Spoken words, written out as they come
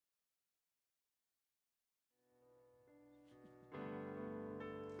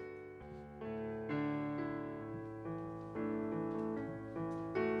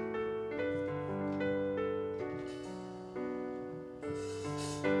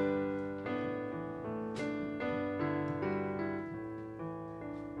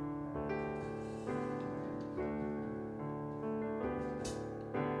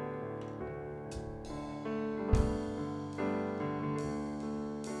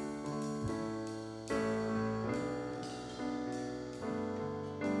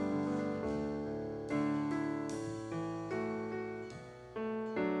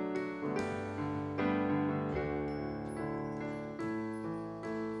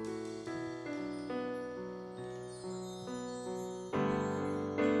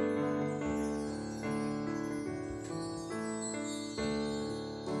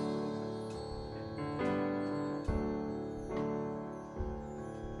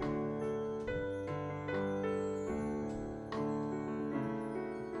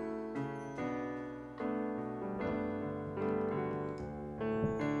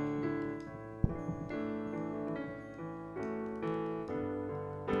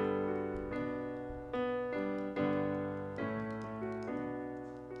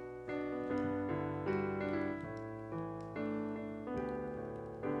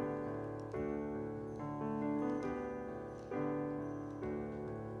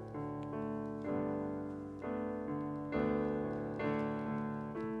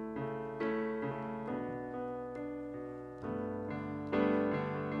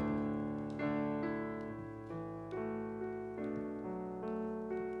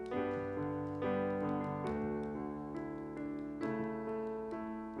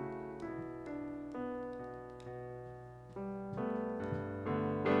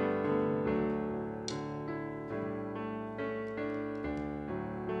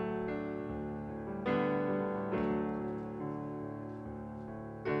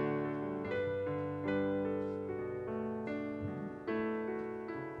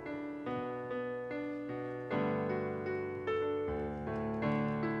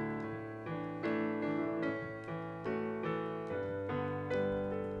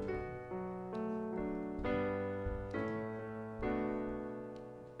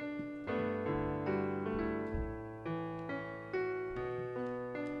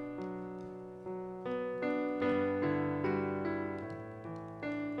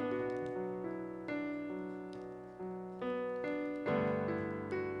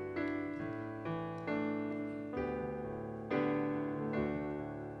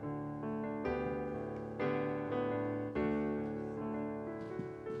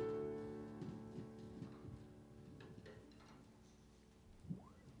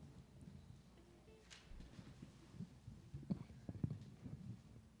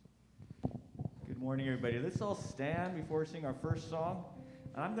morning, everybody. Let's all stand before we sing our first song.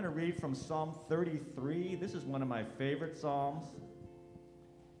 And I'm going to read from Psalm 33. This is one of my favorite psalms.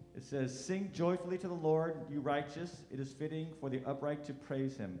 It says, "Sing joyfully to the Lord, you righteous. It is fitting for the upright to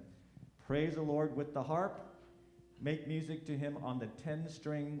praise him. Praise the Lord with the harp. Make music to him on the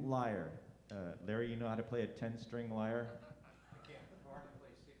 10-string lyre." Larry, you know how to play a 10-string lyre? I can't. It's hard to play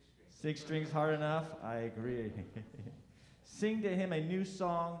 6 strings. 6 strings hard enough? I agree. Sing to him a new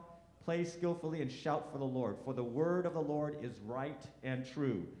song. Play skillfully and shout for the Lord. For the word of the Lord is right and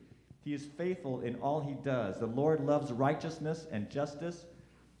true. He is faithful in all he does. The Lord loves righteousness and justice.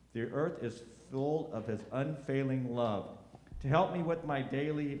 The earth is full of his unfailing love. To help me with my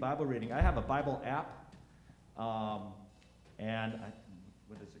daily Bible reading, I have a Bible app. What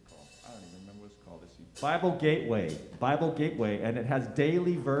is it called? I don't even remember what it's called. Let's see. Bible Gateway, and it has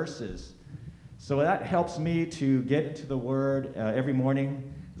daily verses. So that helps me to get into the Word every morning.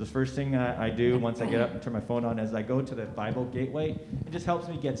 The first thing I do once I get up and turn my phone on is I go to the Bible Gateway. It just helps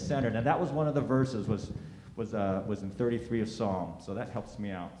me get centered. And that was one of the verses was in 33 of Psalm. So that helps me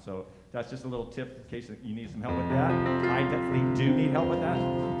out. So that's just a little tip in case you need some help with that. I definitely do need help with that.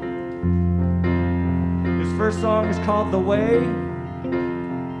 This first song is called "The Way."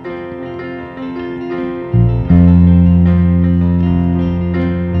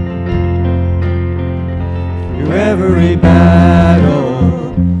 Through every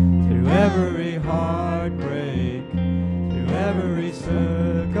battle, through every heartbreak, through every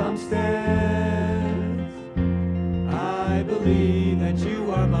circumstance, I believe that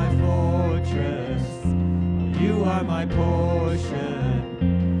you are my fortress, you are my portion,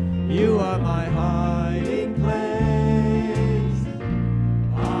 you are my hiding place.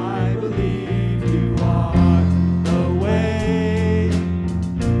 I believe you are the way,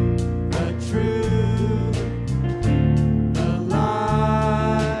 the truth, the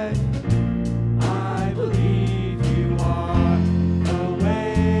light. I believe you are the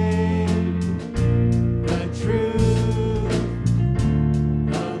way, the truth,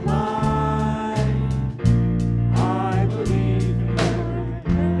 the light. I believe in every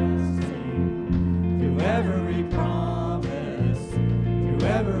blessing, through every promise, through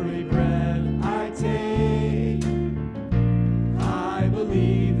every breath I take. I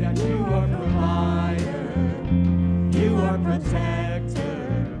believe that you are provider, you are protector,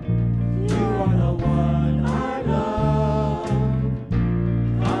 you are the one I love.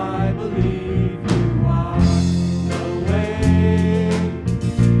 I believe you are the way,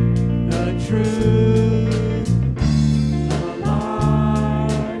 the truth, the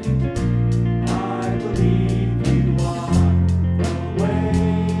light. I believe you are the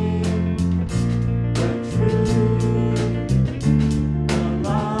way, the truth, the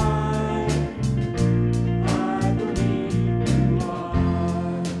light. I believe you are.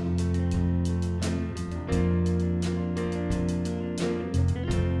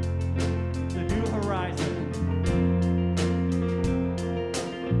 The new horizon.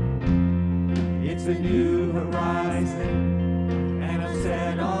 It's a new horizon, and I'm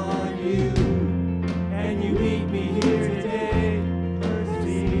set on you. And you meet me here today,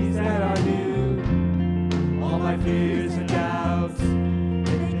 mercies that are new. All my fears and doubts,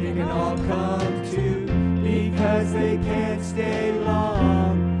 they can all come to, because they can't stay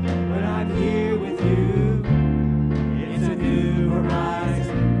long when I'm here with you. It's a new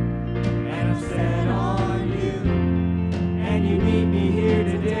horizon, and I'm set on you. And you meet me here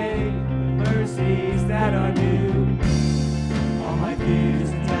today, with mercies that are new. All my fears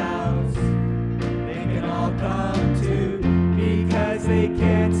and doubts, they can all come to, because they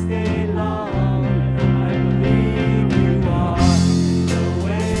can't stay long. I believe you are the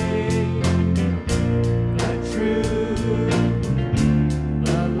way, the truth,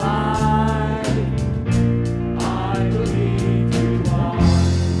 the light. I believe you are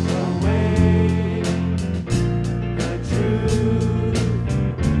the way, the truth,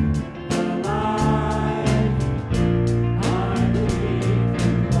 the light. I believe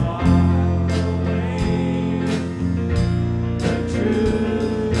you are the way, the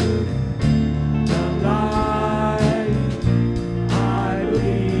truth, the light. I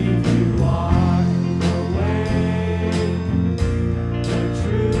believe you are the way, the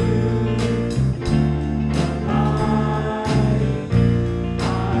truth, the light. I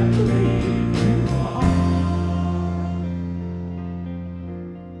believe you are.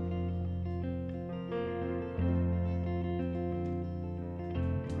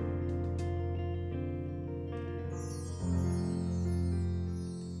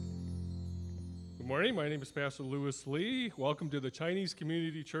 Good morning. My name is Pastor Lewis Lee. Welcome to the Chinese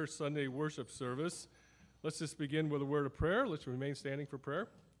Community Church Sunday worship service. Let's just begin with a word of prayer. Let's remain standing for prayer.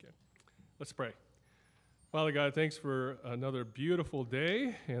 Okay. Let's pray. Father God, thanks for another beautiful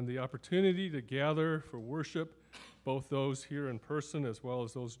day and the opportunity to gather for worship, both those here in person as well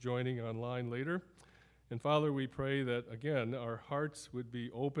as those joining online later. And Father, we pray that, again, our hearts would be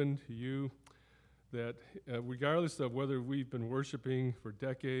open to you, that regardless of whether we've been worshiping for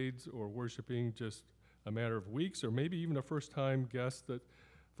decades or worshiping just a matter of weeks or maybe even a first-time guest, that,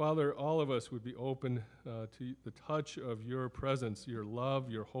 Father, all of us would be open to the touch of your presence, your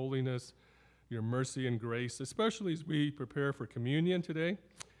love, your holiness, your mercy and grace, especially as we prepare for communion today,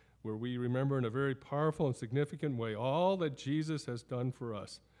 where we remember in a very powerful and significant way all that Jesus has done for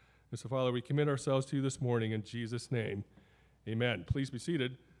us. And so, Father, we commit ourselves to you this morning in Jesus' name. Amen. Please be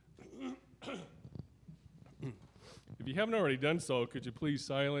seated. If you haven't already done so, could you please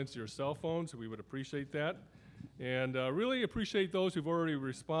silence your cell phones? We would appreciate that. And really appreciate those who've already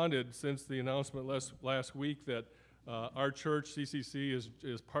responded since the announcement last week that our church, CCC, is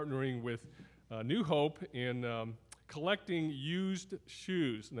partnering with New Hope in collecting used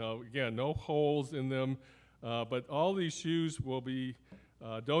shoes. Now, again, no holes in them, but all these shoes will be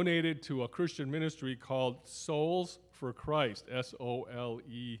donated to a Christian ministry called Souls for Christ,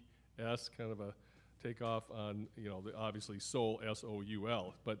 S-O-L-E-S, kind of a takeoff on, obviously soul,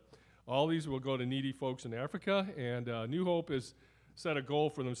 S-O-U-L. But all these will go to needy folks in Africa, and New Hope has set a goal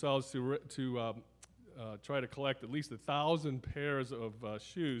for themselves to try to collect at least 1,000 pairs of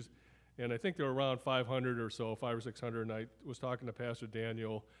shoes. And I think there were around 500 or so, 500 or 600, and I was talking to Pastor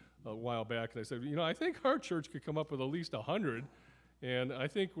Daniel a while back, and I said, I think our church could come up with at least 100, and I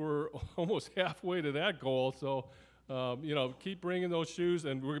think we're almost halfway to that goal, so, keep bringing those shoes,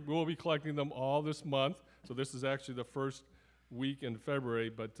 and we'll be collecting them all this month, so this is actually the first week in February,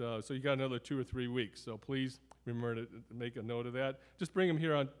 but so you got another 2 or 3 weeks, so please remember to make a note of that. Just bring them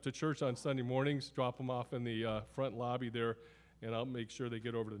here to church on Sunday mornings, drop them off in the front lobby there, and I'll make sure they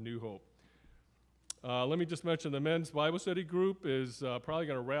get over to New Hope. Let me just mention the men's Bible study group is probably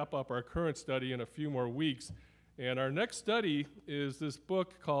going to wrap up our current study in a few more weeks. And our next study is this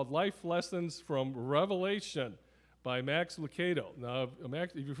book called Life Lessons from Revelation by Max Lucado. Now, if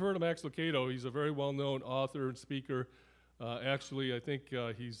you've heard of Max Lucado, he's a very well-known author and speaker. Actually, I think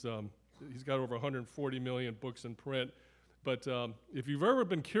he's got over 140 million books in print. But if you've ever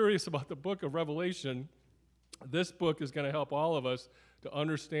been curious about the book of Revelation, this book is going to help all of us to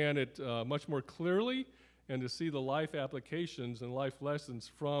understand it much more clearly and to see the life applications and life lessons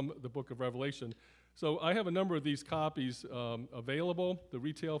from the book of Revelation. So I have a number of these copies available. They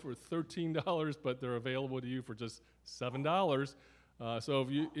retail for $13, but they're available to you for just $7. So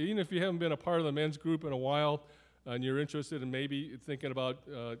even if you haven't been a part of the men's group in a while and you're interested in maybe thinking about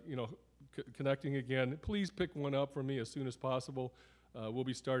connecting again, please pick one up for me as soon as possible. We'll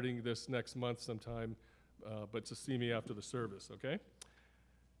be starting this next month sometime, but to see me after the service, okay?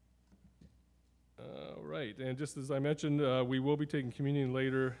 All right, and just as I mentioned, we will be taking communion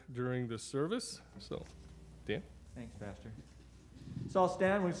later during the service. So, Dan? Thanks, Pastor. So I'll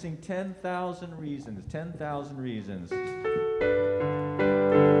stand. We'll sing 10,000 Reasons. 10,000 Reasons.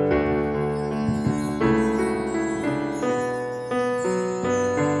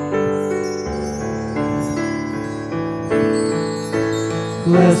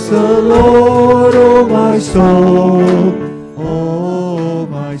 Bless the Lord, O my soul, O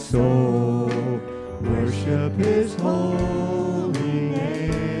my soul. Worship his holy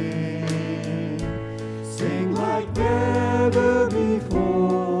name. Sing like never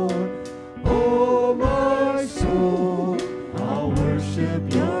before. Oh, my soul, I'll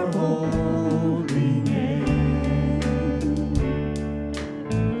worship your holy name.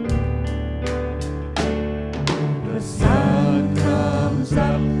 The sun comes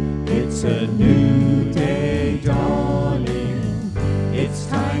up, it's a new day dawning. It's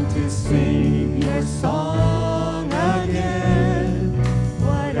time to sing your song again.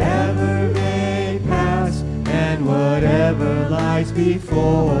 Whatever may pass and whatever lies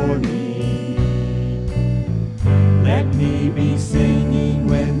before me, let me be singing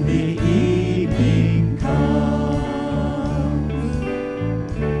when the evening comes.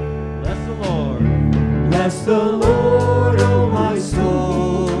 Bless the Lord. Bless the Lord, O my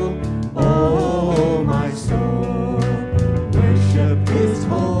soul, O my soul. Worship his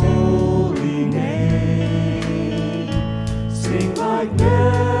holy name. Sing like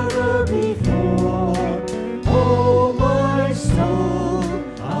never before. Oh, my soul,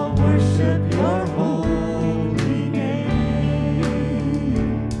 I'll worship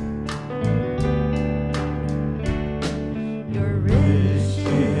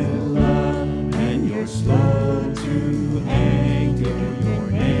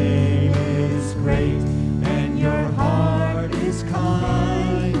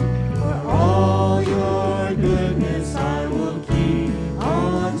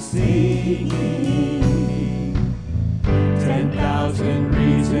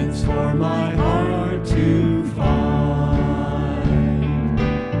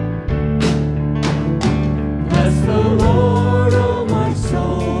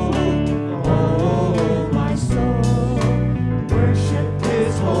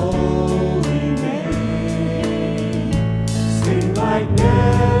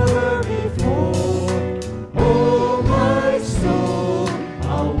never before. Oh, my soul,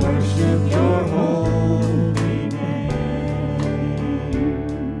 I'll worship your holy name.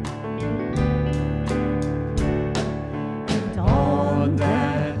 And on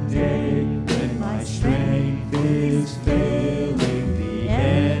that day when my strength is failing, the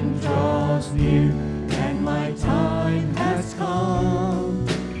end draws near, and my time has come.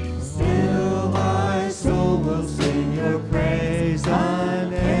 Still my soul will sing your praise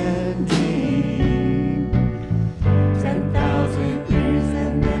unending. 10,000 years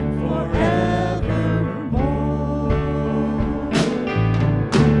and then forevermore.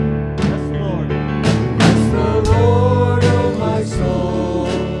 Yes, Lord. Bless the Lord, oh my soul,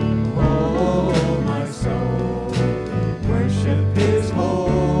 oh my soul. Worship his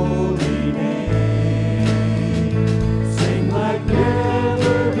holy name. Sing like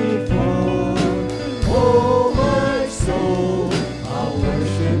never before. Oh my soul, I'll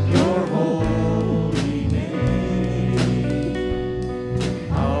worship your holy name.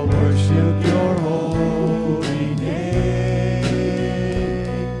 I'll worship your holy name.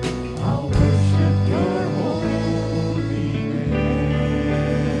 I'll worship your holy name.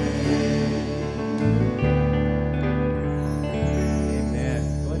 Amen.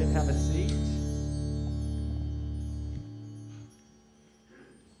 Go ahead and have a seat.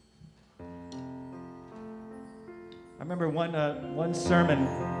 I remember one sermon,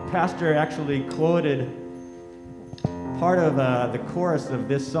 pastor actually quoted part of the chorus of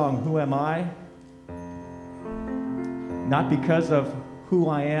this song, Who Am I? Not because of who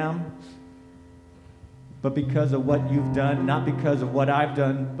I am, but because of what you've done, not because of what I've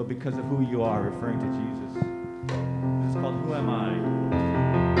done, but because of who you are, referring to Jesus. This is called Who Am I?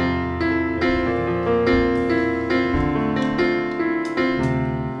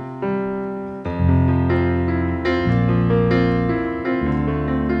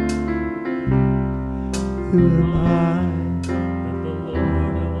 Who am I? That the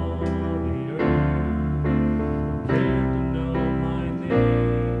Lord of all the earth cared to know my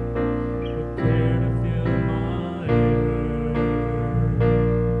name, who cared to fill my earth.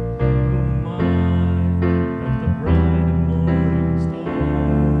 Who am I? Like the bright and morning star,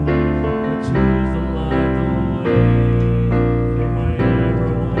 I choose to light the way for my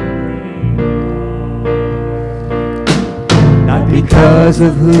ever-wandering heart. Not because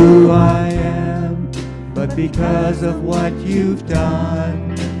of who I am, but because of what you've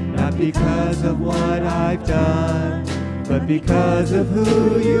done. Not because of what I've done, but because of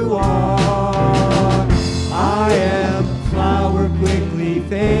who you are. I am a flower quickly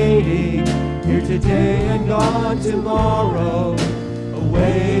fading, here today and gone tomorrow. A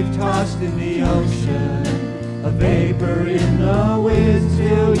wave tossed in the ocean, a vapor in the wind,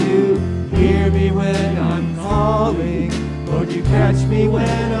 till you hear me when I'm calling. Lord, you catch me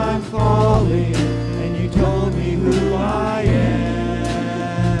when I'm falling, and you told me who I am.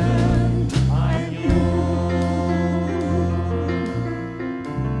 I'm yours.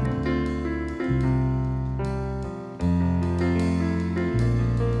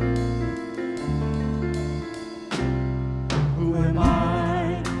 Who am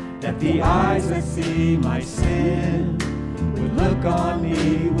I that the eyes that see my sin would look on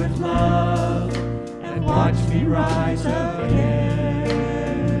me with love and watch me rise again?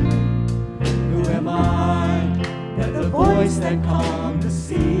 Who am I that the voice that calmed the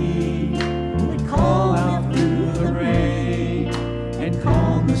sea would call out through the rain and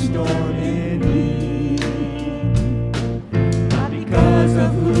calm the storm in me? Not because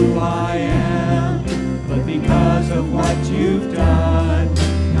of who I am, but because of what you've done.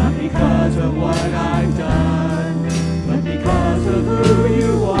 Not because of what I've done, but because of who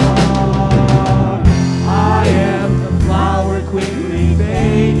you are. I am the flower quickly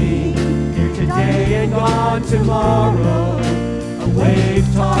fading, here today and gone tomorrow. A wave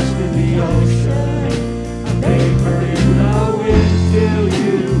tossed in the ocean, a vapor in the wind, till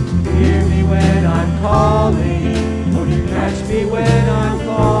you hear me when I'm calling. Or you catch me when I'm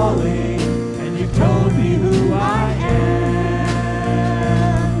falling, and you've told me who I am.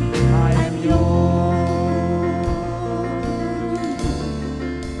 I am yours.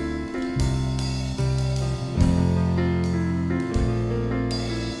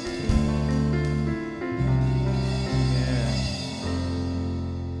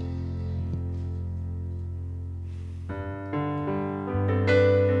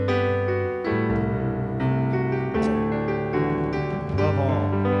 Above all,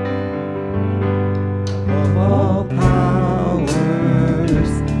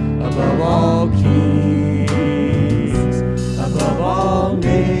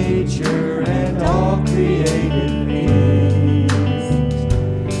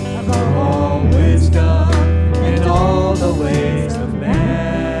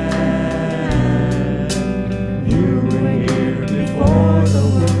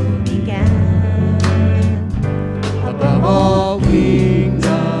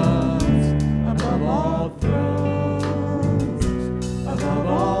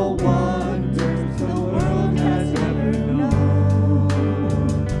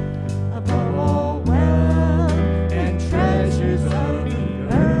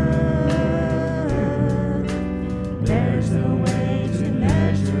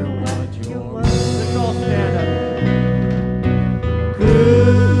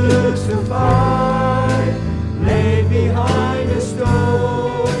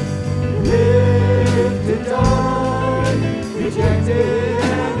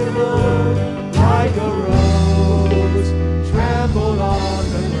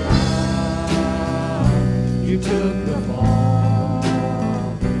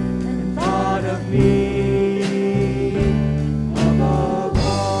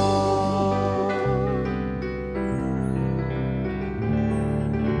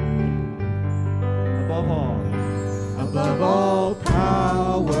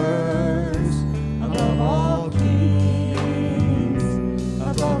 all words, above all kings,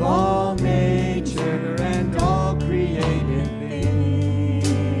 above all nature and all created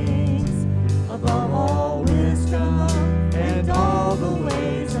things, above all wisdom and all the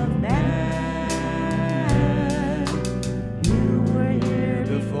ways of man. You were here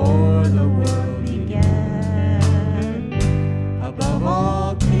before the world began, above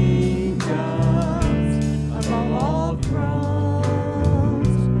all kingdoms, above all thrones,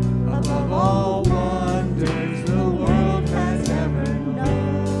 above all wonders the world has ever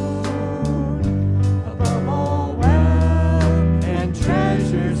known, above all wealth and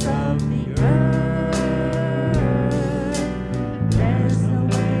treasures of the earth. There's no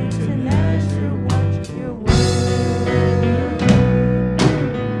way to measure what you're worth.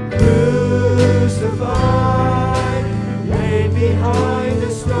 Crucified, laid behind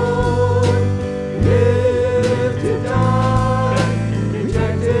a stone, lived to die,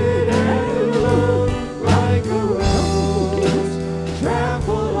 rejected and alone, like a rose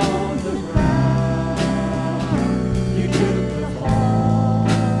trampled on the ground. You took the fall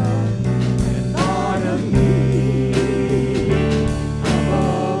and thought of me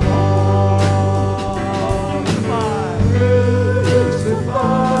above all.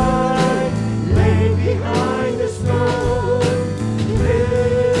 Crucified, laid behind a stone,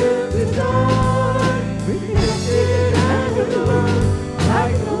 lived to die, rejected and alone,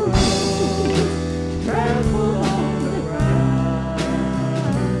 like a rose trampled on the ground.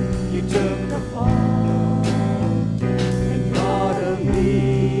 You took the fall and thought of me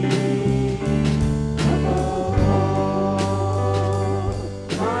above all,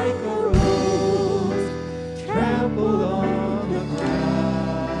 like a rose trampled on the ground.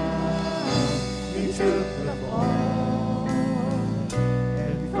 You took the fall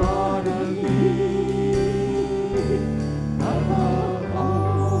and thought of me above all.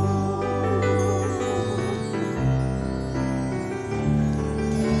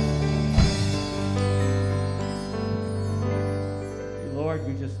 Lord,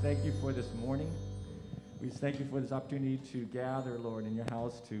 we just thank you for this morning. We just thank you for this opportunity to gather, Lord, in your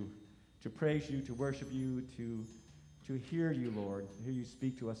house to praise you, to worship you, to hear you, Lord, to hear you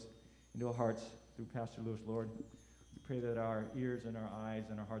speak to us into our hearts through Pastor Lewis, Lord. We pray that our ears and our eyes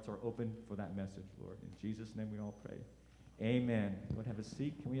and our hearts are open for that message, Lord. In Jesus' name we all pray. Amen. Lord, have a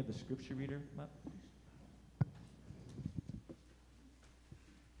seat. Can we have the scripture reader up?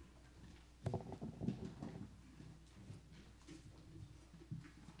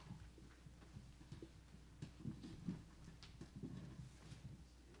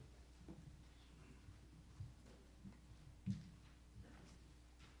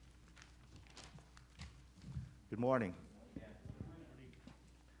 Good morning.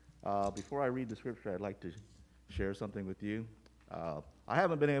 Before I read the scripture, I'd like to share something with you. I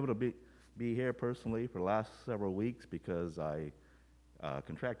haven't been able to be here personally for the last several weeks because I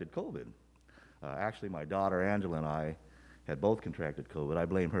contracted COVID. Actually, my daughter Angela and I had both contracted COVID. I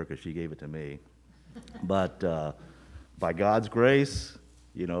blame her because she gave it to me. But by God's grace,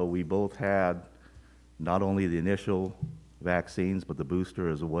 you know, we both had not only the initial vaccines, but the booster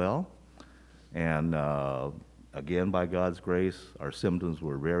as well. And again, by God's grace, our symptoms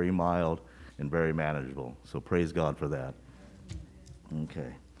were very mild and very manageable. So praise God for that.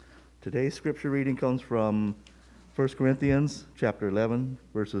 Okay. Today's scripture reading comes from 1 Corinthians chapter 11,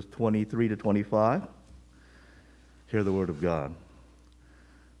 verses 23 to 25. Hear the word of God.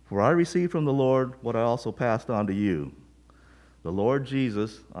 For I received from the Lord what I also passed on to you. The Lord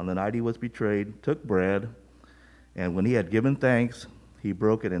Jesus, on the night he was betrayed, took bread, and when he had given thanks, he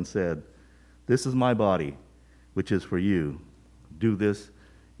broke it and said, "This is my body, which is for you. Do this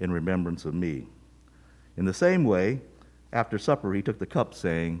in remembrance of me." In the same way, after supper, he took the cup,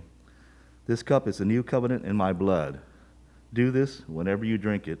 saying, "This cup is the new covenant in my blood. Do this whenever you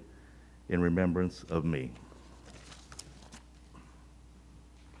drink it in remembrance of me."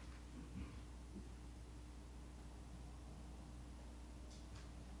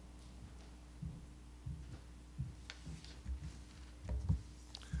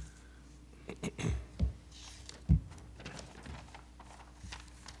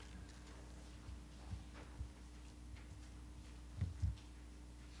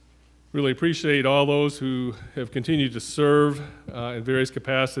 Really appreciate all those who have continued to serve in various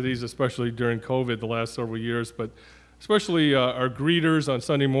capacities, especially during COVID the last several years, but especially our greeters on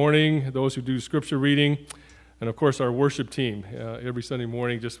Sunday morning, those who do scripture reading, and of course our worship team every Sunday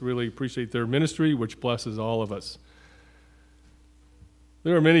morning. Just really appreciate their ministry, which blesses all of us.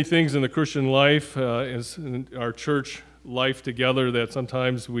 There are many things in the Christian life, in our church life together, that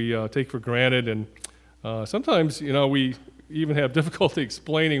sometimes we take for granted, and sometimes, you know, we even have difficulty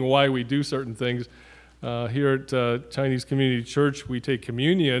explaining why we do certain things. Here at Chinese Community Church, we take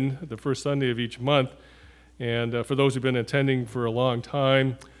communion the first Sunday of each month. And for those who've been attending for a long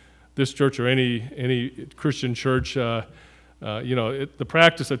time, this church or any Christian church, the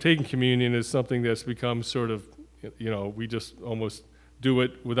practice of taking communion is something that's become sort of, we just almost do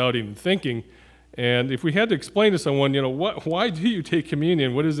it without even thinking. And if we had to explain to someone, why do you take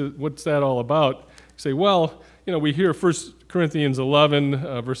communion? What is it? What's that all about? Say, well, we hear 1 Corinthians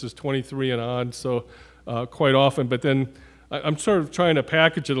 11 verses 23 and on, so quite often. But then I'm sort of trying to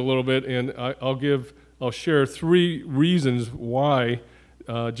package it a little bit, and I'll share 3 reasons why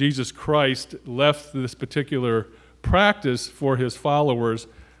Jesus Christ left this particular practice for his followers,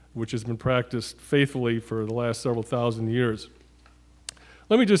 which has been practiced faithfully for the last several thousand years.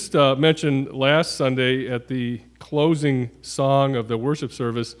 Let me just mention last Sunday at the closing song of the worship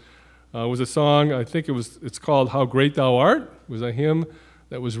service was a song, I think it's called How Great Thou Art. It was a hymn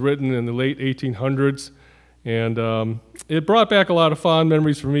that was written in the late 1800s. And it brought back a lot of fond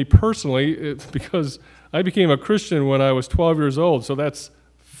memories for me personally because I became a Christian when I was 12 years old. So that's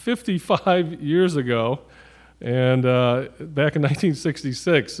 55 years ago. And back in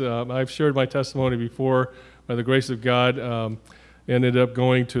 1966, I've shared my testimony before. By the grace of God, ended up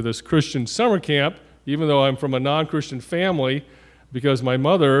going to this Christian summer camp, even though I'm from a non-Christian family, because my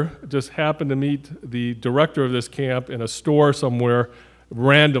mother just happened to meet the director of this camp in a store somewhere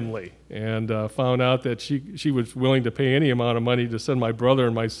randomly, and found out that she was willing to pay any amount of money to send my brother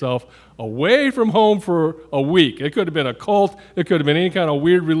and myself away from home for a week. It could have been a cult. It could have been any kind of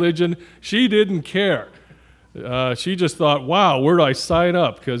weird religion. She didn't care. She just thought, wow, where do I sign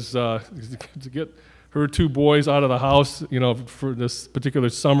up? Because to get her 2 boys out of the house, for this particular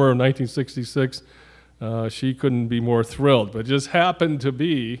summer of 1966, she couldn't be more thrilled. But it just happened to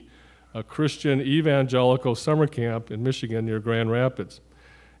be a Christian evangelical summer camp in Michigan near Grand Rapids.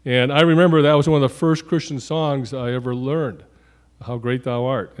 And I remember that was one of the first Christian songs I ever learned, How Great Thou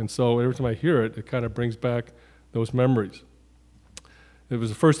Art. And so every time I hear it, it kind of brings back those memories. It was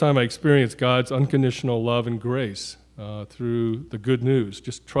the first time I experienced God's unconditional love and grace through the good news,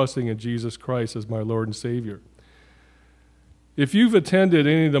 just trusting in Jesus Christ as my Lord and Savior. If you've attended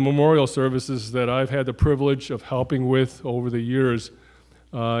any of the memorial services that I've had the privilege of helping with over the years,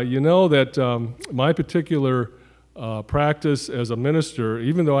 you know that my particular practice as a minister,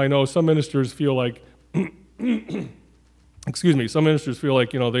 even though I know some ministers feel like, some ministers feel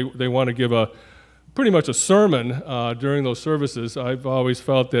like, they want to give pretty much a sermon during those services. I've always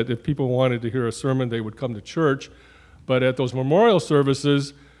felt that if people wanted to hear a sermon, they would come to church. But at those memorial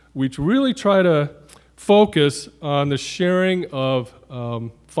services, we really try to focus on the sharing of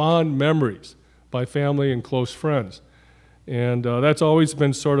fond memories by family and close friends. And that's always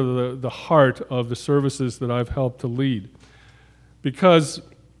been sort of the heart of the services that I've helped to lead. Because,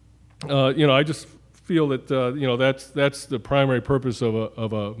 I just feel that, that's the primary purpose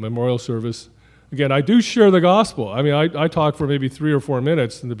of a memorial service. Again, I do share the gospel. I mean, I talk for maybe 3 or 4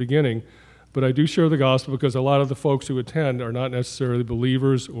 minutes in the beginning, but I do share the gospel because a lot of the folks who attend are not necessarily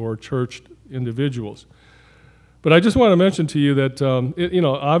believers or churched individuals. But I just want to mention to you that,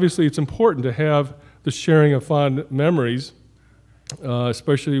 obviously it's important to have the sharing of fond memories,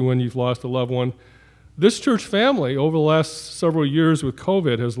 especially when you've lost a loved one. This church family, over the last several years with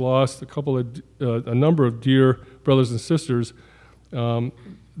COVID, has lost a number of dear brothers and sisters.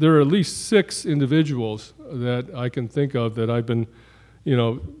 There are at least 6 individuals that I can think of that I've been,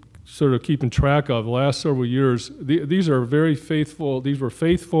 sort of keeping track of the last several years. These were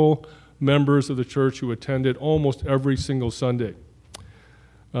faithful members of the church who attended almost every single Sunday.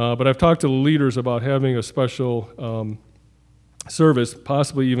 But I've talked to the leaders about having a special service,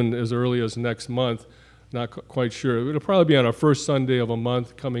 possibly even as early as next month. Not quite sure. It'll probably be on our first Sunday of a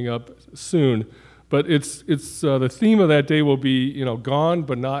month coming up soon. But it's the theme of that day will be, gone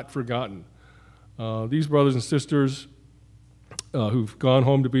but not forgotten. These brothers and sisters who've gone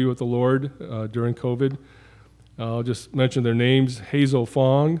home to be with the Lord during COVID, I'll just mention their names: Hazel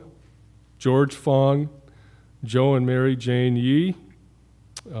Fong, George Fong, Joe and Mary Jane Yee,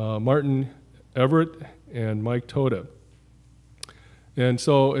 Martin Everett, and Mike Toda. And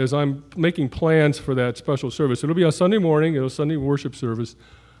so as I'm making plans for that special service, it'll be on Sunday morning, it'll be a Sunday worship service.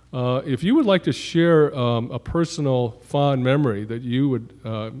 If you would like to share a personal fond memory that you would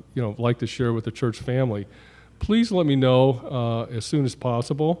like to share with the church family, please let me know as soon as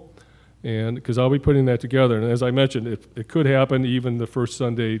possible, and because I'll be putting that together. And as I mentioned, it could happen even the first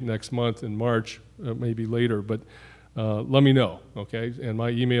Sunday next month in March, maybe later, but let me know, okay? And my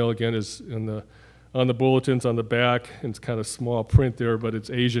email, again, is on the bulletins on the back, and it's kind of small print there, but it's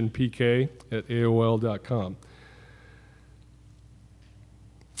asianpk@aol.com.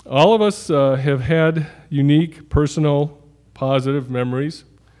 All of us have had unique, personal, positive memories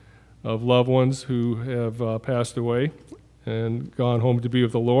of loved ones who have passed away and gone home to be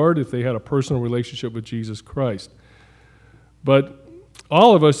with the Lord if they had a personal relationship with Jesus Christ. But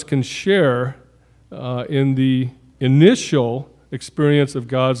all of us can share in the initial experience of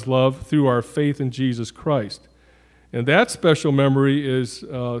God's love through our faith in Jesus Christ. And that special memory is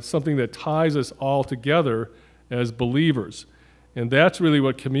something that ties us all together as believers. And that's really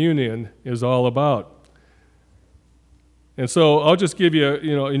what communion is all about. And so I'll just give you,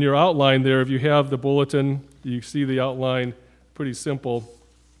 in your outline there, if you have the bulletin, you see the outline, pretty simple.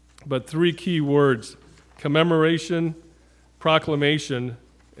 But 3 key words: commemoration, proclamation,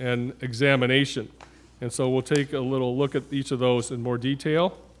 and examination. And so we'll take a little look at each of those in more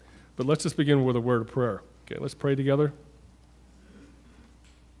detail. But let's just begin with a word of prayer. Okay, let's pray together.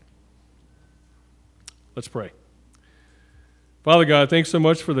 Let's pray. Father God, thanks so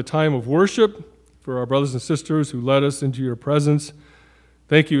much for the time of worship, for our brothers and sisters who led us into your presence.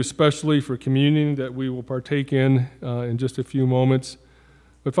 Thank you especially for communion that we will partake in just a few moments.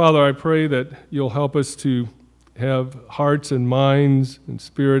 But Father, I pray that you'll help us to have hearts and minds and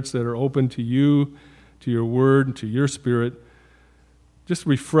spirits that are open to you, to your word, and to your spirit. Just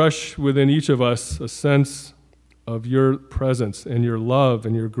refresh within each of us a sense of your presence and your love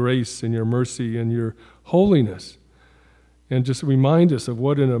and your grace and your mercy and your holiness. And just remind us of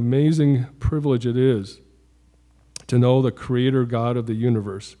what an amazing privilege it is to know the Creator God of the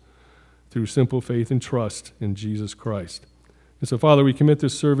universe through simple faith and trust in Jesus Christ. And so, Father, we commit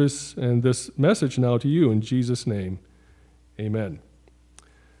this service and this message now to you in Jesus' name. Amen.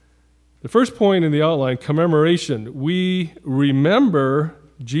 The first point in the outline, commemoration. We remember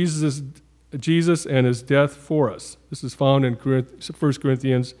Jesus and his death for us. This is found in 1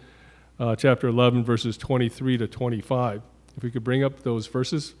 Corinthians chapter 11, verses 23 to 25. If we could bring up those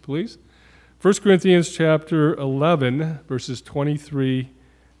verses, please. 1 Corinthians chapter 11, verses 23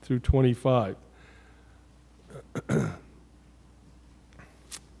 through 25.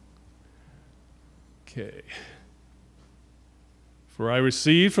 Okay. For I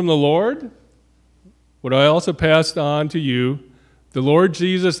received from the Lord what I also passed on to you. The Lord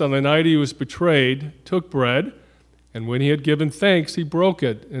Jesus, on the night he was betrayed, took bread, and when he had given thanks, he broke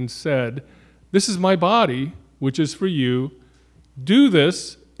it and said, "This is my body, which is for you. Do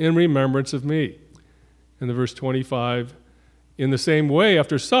this in remembrance of me." And the verse 25, in the same way,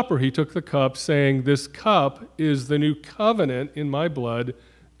 after supper, he took the cup, saying, "This cup is the new covenant in my blood.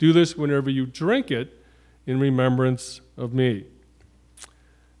 Do this whenever you drink it in remembrance of me."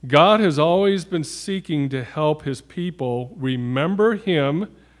 God has always been seeking to help his people remember him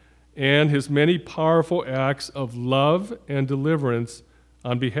and his many powerful acts of love and deliverance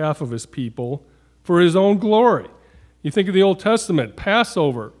on behalf of his people for his own glory. You think of the Old Testament,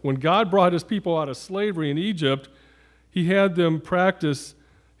 Passover. When God brought his people out of slavery in Egypt, he had them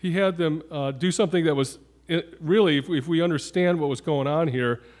do something that was really, if we understand what was going on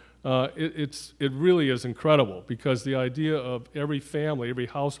here, it really is incredible, because the idea of every family, every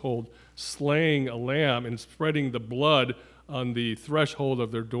household slaying a lamb and spreading the blood on the threshold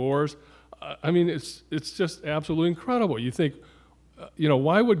of their doors, I mean, it's just absolutely incredible. You think,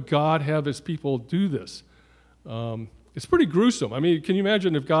 why would God have his people do this? It's pretty gruesome. I mean, can you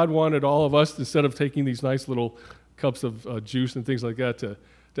imagine if God wanted all of us, instead of taking these nice little cups of juice and things like that, to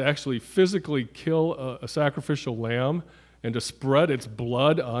actually physically kill a sacrificial lamb and to spread its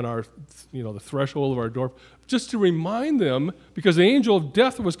blood on our, the threshold of our door, just to remind them, because the angel of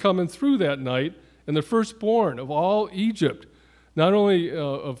death was coming through that night, and the firstborn of all Egypt, not only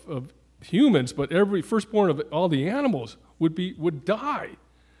of humans, but every firstborn of all the animals would die.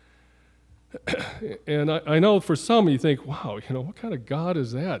 And I know for some you think, wow, what kind of God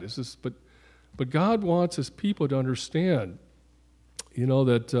is that? Is this? But God wants his people to understand,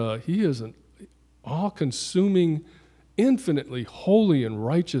 that he is an all-consuming, infinitely holy and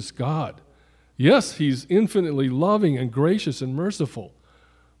righteous God. Yes, he's infinitely loving and gracious and merciful,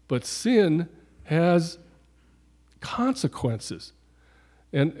 but sin has consequences.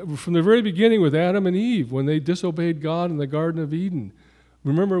 And from the very beginning with Adam and Eve, when they disobeyed God in the Garden of Eden,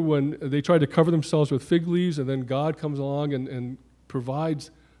 remember when they tried to cover themselves with fig leaves, and then God comes along and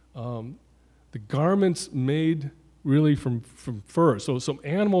provides the garments made really from fur. So some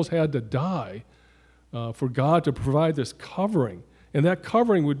animals had to die for God to provide this covering. And that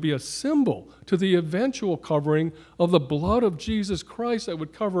covering would be a symbol to the eventual covering of the blood of Jesus Christ that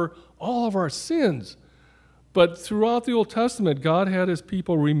would cover all of our sins. But throughout the Old Testament, God had his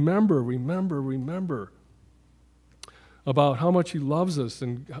people remember about how much he loves us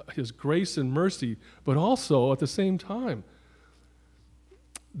and his grace and mercy, but also at the same time,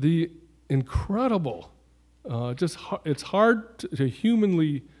 the incredible, it's hard to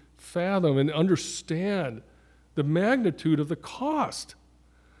humanly fathom and understand the magnitude of the cost.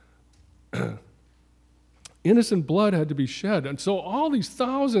 Innocent blood had to be shed. And so all these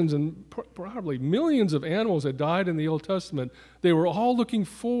thousands and probably millions of animals that died in the Old Testament, they were all looking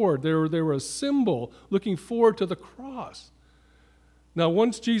forward. They were a symbol looking forward to the cross. Now,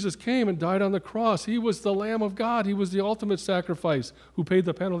 once Jesus came and died on the cross, he was the Lamb of God. He was the ultimate sacrifice who paid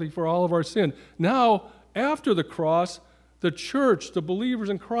the penalty for all of our sin. Now, after the cross, the church, the believers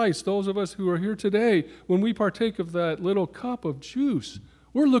in Christ, those of us who are here today, when we partake of that little cup of juice,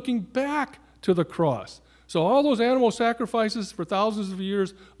 we're looking back to the cross. So all those animal sacrifices for thousands of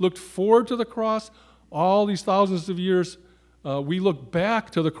years looked forward to the cross. All these thousands of years, we look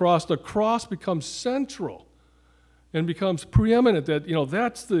back to the cross. The cross becomes central and becomes preeminent. That,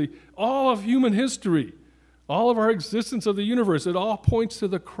 that's all of human history, all of our existence of the universe. It all points to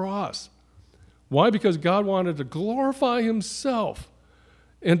the cross. Why? Because God wanted to glorify himself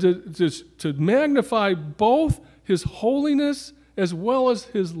and to magnify both his holiness as well as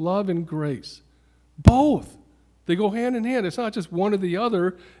his love and grace. Both. They go hand in hand. It's not just one or the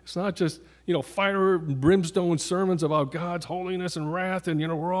other. It's not just, fire and brimstone sermons about God's holiness and wrath and,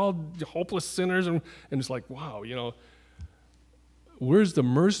 we're all hopeless sinners. And it's like, wow, where's the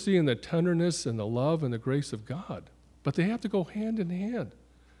mercy and the tenderness and the love and the grace of God? But they have to go hand in hand.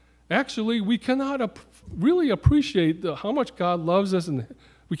 Actually, we cannot really appreciate how much God loves us, and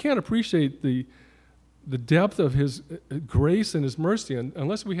we can't appreciate the depth of his grace and his mercy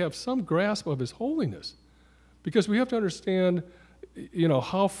unless we have some grasp of his holiness. Because we have to understand,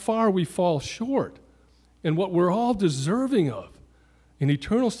 how far we fall short and what we're all deserving of, an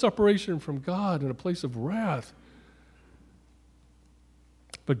eternal separation from God in a place of wrath.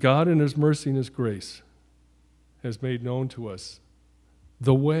 But God in his mercy and his grace has made known to us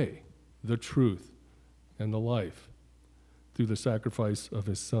the way, the truth, and the life through the sacrifice of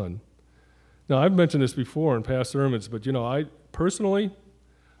his Son. Now, I've mentioned this before in past sermons, but I personally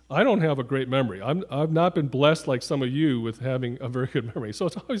don't have a great memory. I've not been blessed like some of you with having a very good memory. So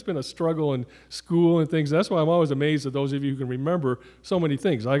it's always been a struggle in school and things. That's why I'm always amazed at those of you who can remember so many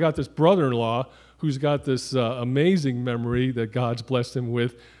things. I got this brother-in-law who's got this amazing memory that God's blessed him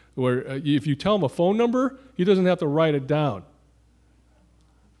with, where if you tell him a phone number, he doesn't have to write it down.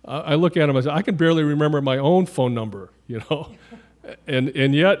 I look at him and say, I can barely remember my own phone number,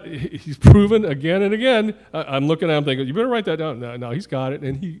 And yet, he's proven again and again. I'm looking at him thinking, you better write that down. No, he's got it,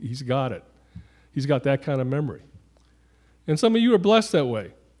 and he's got it. He's got that kind of memory. And some of you are blessed that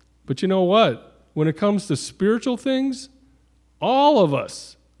way. But you know what? When it comes to spiritual things, all of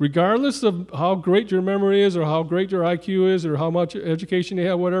us, regardless of how great your memory is or how great your IQ is or how much education you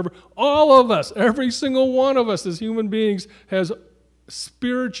have, whatever, all of us, every single one of us as human beings has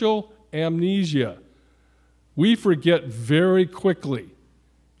spiritual amnesia. We forget very quickly.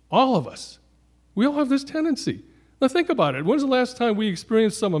 All of us. We all have this tendency. Now think about it. When's the last time we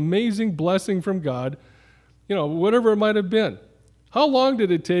experienced some amazing blessing from God, whatever it might have been? How long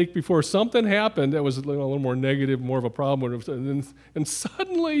did it take before something happened that was a little more negative, more of a problem, and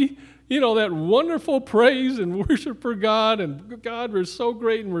suddenly, that wonderful praise and worship for God, and God, we're so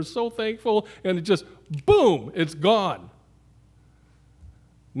great and we're so thankful, and it just, boom, it's gone.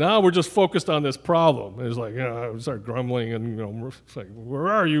 Now we're just focused on this problem. It's like, I start grumbling and, it's like, where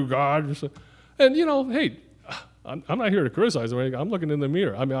are you, God? And, hey, I'm not here to criticize them. I'm looking in the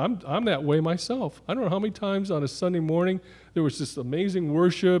mirror. I mean, I'm that way myself. I don't know how many times on a Sunday morning there was this amazing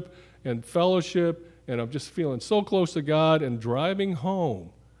worship and fellowship, and I'm just feeling so close to God, and driving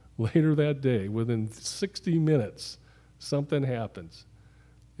home later that day, within 60 minutes, something happens.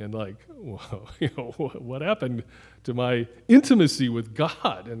 And like, whoa, what happened to my intimacy with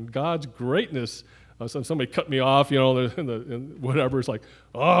God and God's greatness? Somebody cut me off, and whatever. It's like,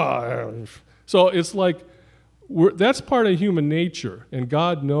 So it's like, that's part of human nature, and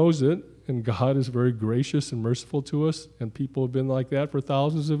God knows it, and God is very gracious and merciful to us, and people have been like that for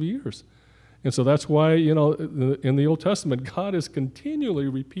thousands of years. And so that's why, in the Old Testament, God is continually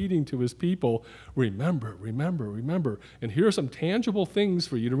repeating to his people, remember, remember, remember. And here are some tangible things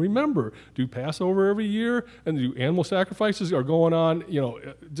for you to remember. Do Passover every year, and do animal sacrifices are going on,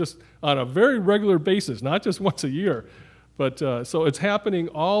 just on a very regular basis, not just once a year. But so it's happening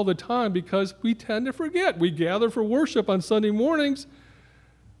all the time because we tend to forget. We gather for worship on Sunday mornings,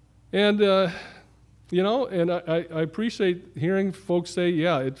 and and I appreciate hearing folks say,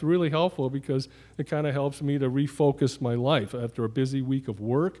 yeah, it's really helpful because it kind of helps me to refocus my life after a busy week of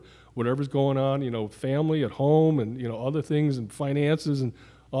work, whatever's going on, family at home and, other things and finances and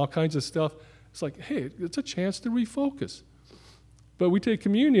all kinds of stuff. It's like, hey, it's a chance to refocus. but we take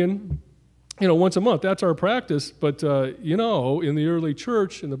communion, once a month. That's our practice. But, in the early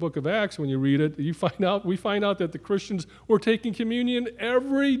church, in the book of Acts, when you read it, we find out that the Christians were taking communion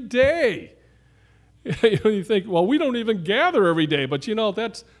every day. You think, well, we don't even gather every day. But,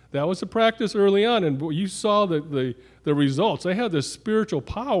 that was the practice early on. And you saw the results. They had this spiritual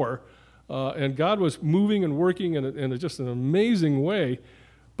power, and God was moving and working in just an amazing way.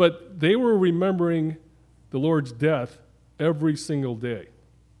 But they were remembering the Lord's death every single day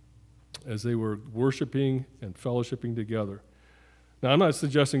as they were worshiping and fellowshipping together. Now, I'm not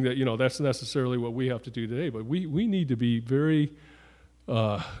suggesting that, that's necessarily what we have to do today, but we need to be very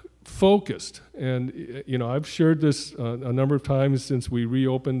focused. And, I've shared this a number of times since we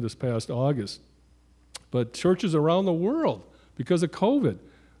reopened this past August. But churches around the world, because of COVID,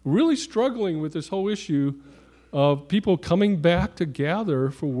 really struggling with this whole issue of people coming back to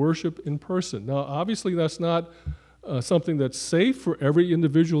gather for worship in person. Now, obviously, that's not something that's safe for every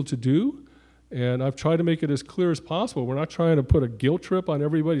individual to do, and I've tried to make it as clear as possible. We're not trying to put a guilt trip on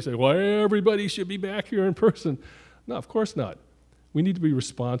everybody, say, well, everybody should be back here in person. No, of course not. We need to be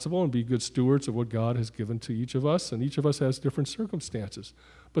responsible and be good stewards of what God has given to each of us, and each of us has different circumstances.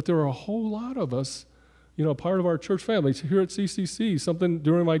 But there are a whole lot of us, part of our church family. Here at CCC, something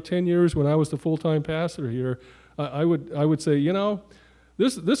during my 10 years when I was the full-time pastor here, I would say,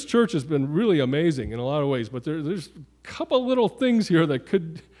 this church has been really amazing in a lot of ways, but there's a couple little things here that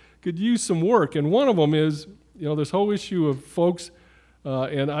could use some work. And one of them is, this whole issue of folks,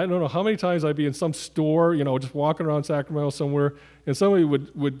 and I don't know how many times I'd be in some store, just walking around Sacramento somewhere, and somebody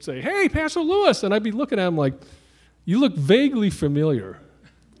would say, hey, Pastor Lewis, and I'd be looking at him like, you look vaguely familiar.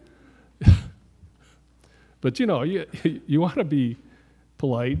 But, you want to be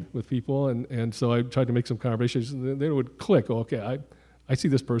polite with people, and so I tried to make some conversations, and they would click. Okay, I see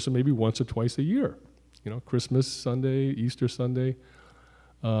this person maybe once or twice a year, Christmas Sunday, Easter Sunday,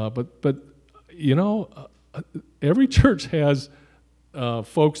 but every church has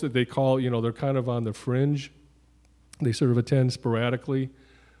folks that they call, they're kind of on the fringe. They sort of attend sporadically,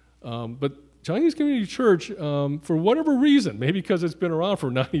 but Chinese Community Church, for whatever reason, maybe because it's been around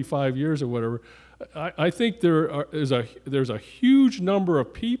for 95 years or whatever, I think there's a huge number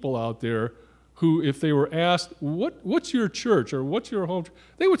of people out there who, if they were asked, what's your church or what's your home,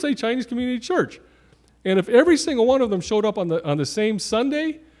 they would say Chinese Community Church. And if every single one of them showed up on the same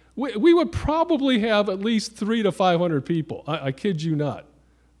Sunday, we would probably have at least 300 to 500 people. I kid you not.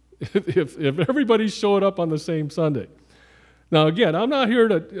 If everybody showed up on the same Sunday. Now, again, I'm not here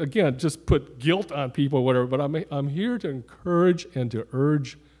to, just put guilt on people or whatever, but I'm here to encourage and to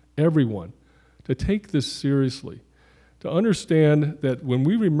urge everyone to take this seriously, to understand that when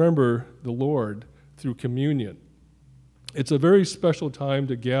we remember the Lord through communion, it's a very special time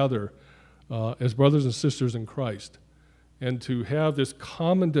to gather as brothers and sisters in Christ and to have this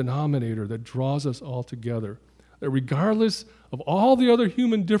common denominator that draws us all together, that regardless of all the other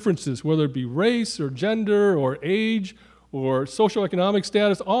human differences, whether it be race or gender or age or socioeconomic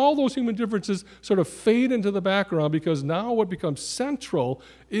status, all those human differences sort of fade into the background because now what becomes central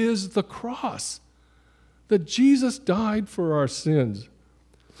is the cross, that Jesus died for our sins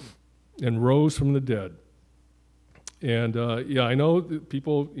and rose from the dead. And I know that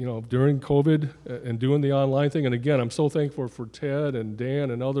people, during COVID and doing the online thing, and again, I'm so thankful for Ted and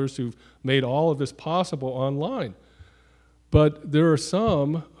Dan and others who've made all of this possible online. But there are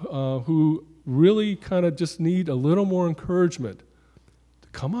some who really kind of just need a little more encouragement to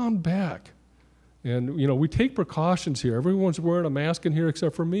come on back. And, we take precautions here. Everyone's wearing a mask in here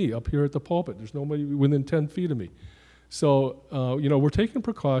except for me up here at the pulpit. There's nobody within 10 feet of me. So, we're taking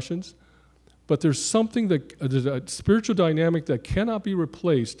precautions, but there's something there's a spiritual dynamic that cannot be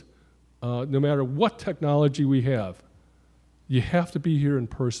replaced no matter what technology we have. You have to be here in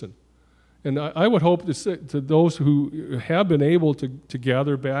person. And I would hope to say to those who have been able to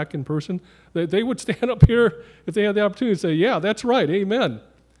gather back in person, that they would stand up here if they had the opportunity to say, yeah, that's right, amen.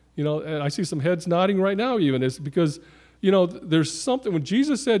 And I see some heads nodding right now even. It's because, there's something, when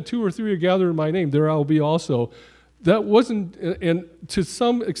Jesus said 2 or 3 are gathered in my name, there I will be also. That wasn't, and to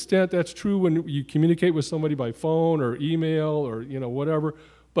some extent that's true when you communicate with somebody by phone or email or, whatever.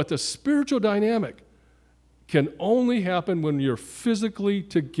 But the spiritual dynamic can only happen when you're physically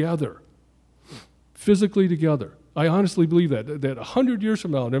together. Physically together. I honestly believe that 100 years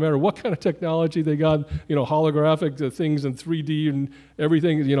from now, no matter what kind of technology they got, holographic things in 3D and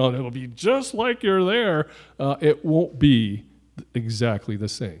everything, it'll be just like you're there. It won't be exactly the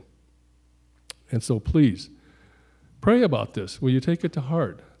same. And so please, pray about this. Will you take it to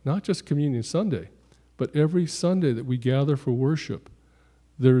heart? Not just Communion Sunday, but every Sunday that we gather for worship.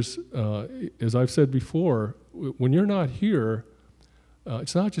 There's, as I've said before, when you're not here,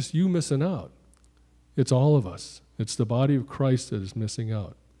 it's not just you missing out. It's all of us. It's the body of Christ that is missing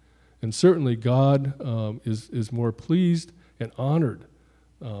out. And certainly God is more pleased and honored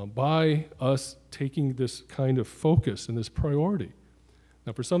by us taking this kind of focus and this priority.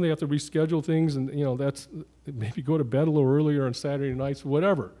 Now, for some, they have to reschedule things, and that's maybe go to bed a little earlier on Saturday nights,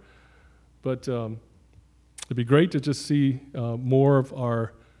 whatever. But it'd be great to just see more of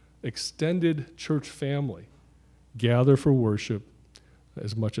our extended church family gather for worship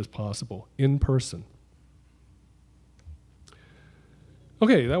as much as possible in person.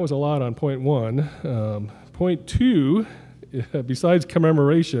 Okay, that was a lot on point one. Point two, besides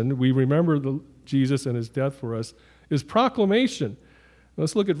commemoration, we remember Jesus and his death for us, is proclamation.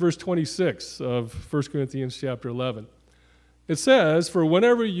 Let's look at verse 26 of 1 Corinthians chapter 11. It says, "For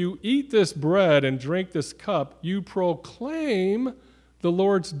whenever you eat this bread and drink this cup, you proclaim the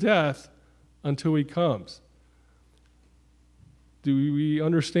Lord's death until he comes." Do we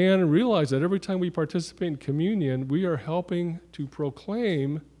understand and realize that every time we participate in communion, we are helping to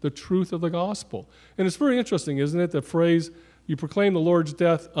proclaim the truth of the gospel? And it's very interesting, isn't it, the phrase, you proclaim the Lord's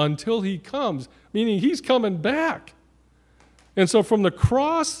death until he comes, meaning he's coming back. And so from the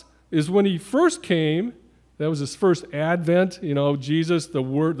cross is when he first came. That was his first advent. Jesus, the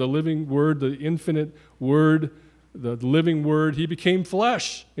Word, the living Word, the infinite Word, the living Word, he became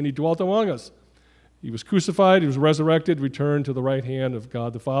flesh and he dwelt among us. He was crucified, he was resurrected, returned to the right hand of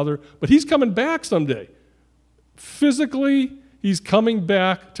God the Father. But he's coming back someday. Physically, he's coming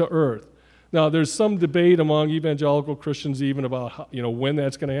back to earth. Now, there's some debate among evangelical Christians even about how, when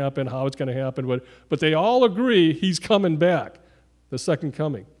that's going to happen, how it's going to happen, but they all agree he's coming back, the second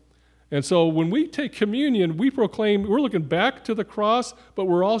coming. And so when we take communion, we proclaim, we're looking back to the cross, but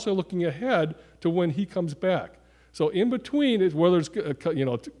we're also looking ahead to when he comes back. So in between, whether it's a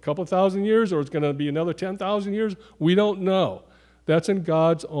couple thousand years or it's going to be another 10,000 years, we don't know. That's in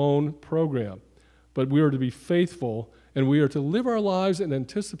God's own program. But we are to be faithful, and we are to live our lives in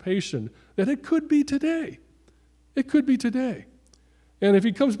anticipation that it could be today. It could be today. And if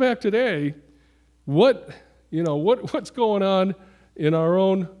he comes back today, what's going on in our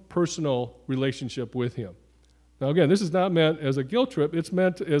own personal relationship with him? Now, again, this is not meant as a guilt trip. It's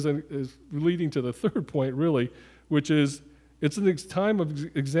meant as leading to the third point, really, which is it's a time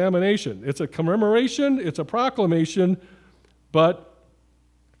of examination. It's a commemoration, it's a proclamation, but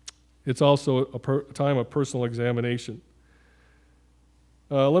it's also a time of personal examination.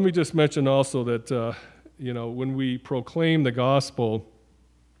 Let me just mention also that, when we proclaim the gospel,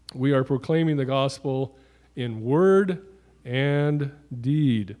 we are proclaiming the gospel in word and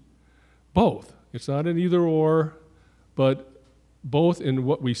deed. Both. It's not an either or, but both in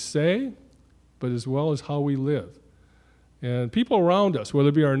what we say, but as well as how we live. And people around us, whether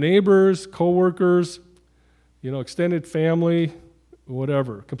it be our neighbors, coworkers, extended family,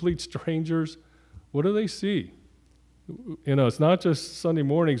 whatever, complete strangers, what do they see? It's not just Sunday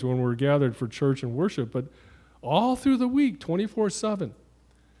mornings when we're gathered for church and worship, but all through the week, 24/7.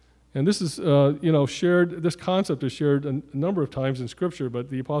 And this is, shared, this concept is shared a number of times in Scripture, but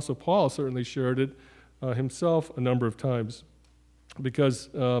the Apostle Paul certainly shared it himself a number of times because,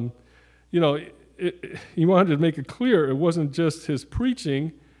 he wanted to make it clear it wasn't just his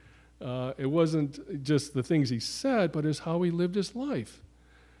preaching, it wasn't just the things he said, but it's how he lived his life.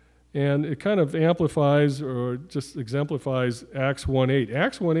 And it kind of amplifies or just exemplifies Acts 1:8.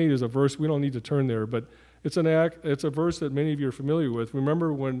 Acts 1:8 is a verse, we don't need to turn there, but it's a verse that many of you are familiar with.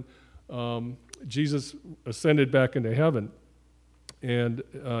 Remember when Jesus ascended back into heaven and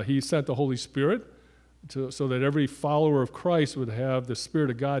he sent the Holy Spirit so that every follower of Christ would have the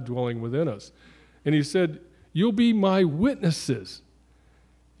Spirit of God dwelling within us. And he said, "You'll be my witnesses.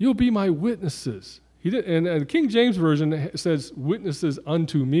 You'll be my witnesses." And the King James Version says, "witnesses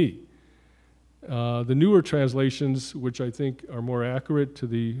unto me." The newer translations, which I think are more accurate to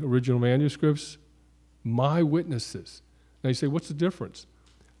the original manuscripts, "my witnesses." Now you say, what's the difference?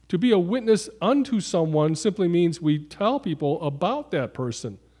 To be a witness unto someone simply means we tell people about that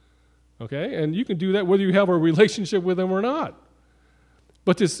person. Okay? And you can do that whether you have a relationship with them or not.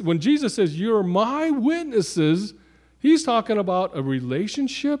 But when Jesus says, "You're my witnesses," he's talking about a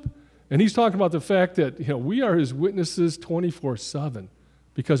relationship, and he's talking about the fact that we are his witnesses 24/7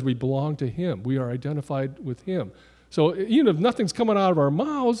 because we belong to him. We are identified with him. So even if nothing's coming out of our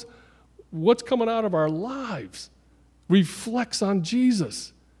mouths, what's coming out of our lives reflects on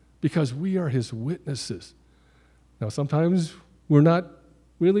Jesus because we are his witnesses. Now, sometimes we're not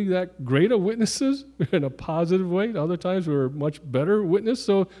really that great of witnesses in a positive way. Other times we're a much better witness.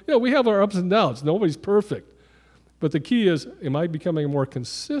 So, we have our ups and downs. Nobody's perfect. But the key is, am I becoming a more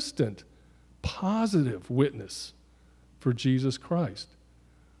consistent, positive witness for Jesus Christ.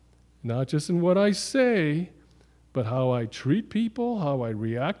 Not just in what I say, but how I treat people, how I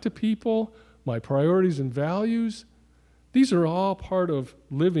react to people, my priorities and values. These are all part of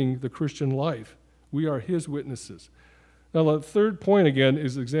living the Christian life. We are his witnesses. Now, the third point, again,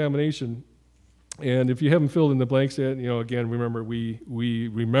 is examination. And if you haven't filled in the blanks yet, again, remember, we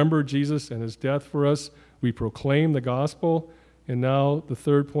remember Jesus and his death for us. We proclaim the gospel. And now, the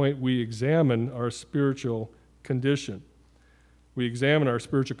third point, we examine our spiritual condition. We examine our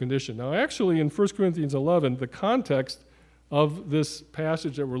spiritual condition. Now, actually, in 1 Corinthians 11, the context of this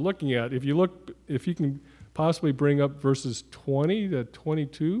passage that we're looking at, if you can possibly bring up verses 20 to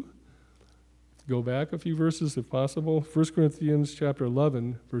 22. Go back a few verses if possible. 1 Corinthians chapter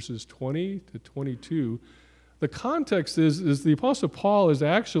 11, verses 20 to 22. The context is the Apostle Paul is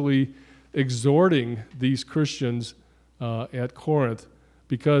actually exhorting these Christians at Corinth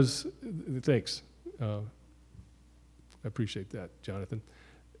because, thanks, I appreciate that, Jonathan.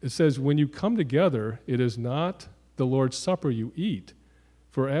 It says, when you come together, it is not the Lord's Supper you eat.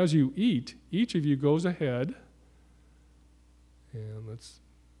 For as you eat, each of you goes ahead. And let's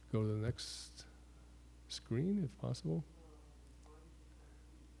go to the next screen, if possible.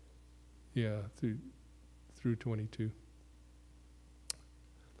 Yeah, through 22.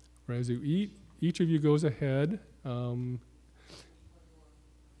 For as you eat, each of you goes ahead. Oh,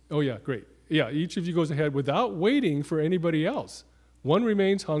 yeah, great. Yeah, each of you goes ahead without waiting for anybody else. One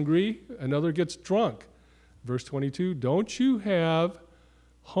remains hungry, another gets drunk. Verse 22, don't you have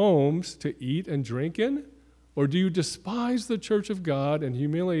homes to eat and drink in? Or do you despise the church of God and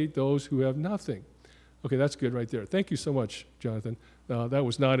humiliate those who have nothing? Okay, that's good right there. Thank you so much, Jonathan. That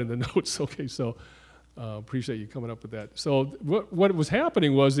was not in the notes. Okay, so appreciate you coming up with that. So what was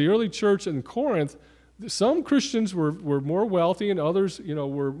happening was the early church in Corinth, some Christians were more wealthy and others,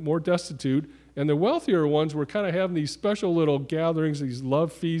 were more destitute. And the wealthier ones were kind of having these special little gatherings, these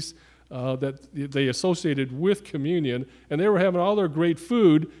love feasts, that they associated with communion, and they were having all their great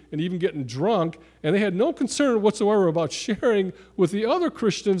food and even getting drunk, and they had no concern whatsoever about sharing with the other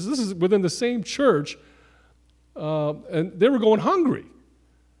Christians. This is within the same church, and they were going hungry.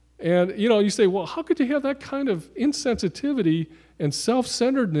 And, you say, well, how could you have that kind of insensitivity and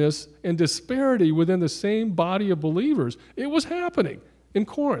self-centeredness and disparity within the same body of believers? It was happening in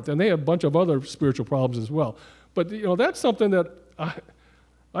Corinth, and they had a bunch of other spiritual problems as well. But, that's something that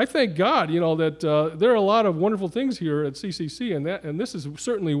I thank God, that there are a lot of wonderful things here at CCC, and this is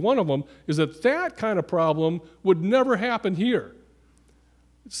certainly one of them, is that kind of problem would never happen here.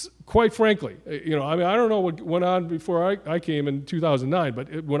 Quite frankly, I don't know what went on before I came in 2009, but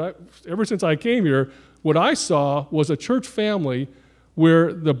ever since I came here, what I saw was a church family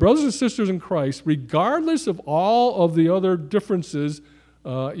where the brothers and sisters in Christ, regardless of all of the other differences,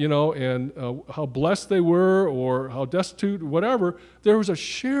 and how blessed they were or how destitute, whatever, there was a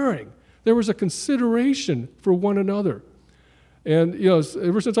sharing. There was a consideration for one another. And,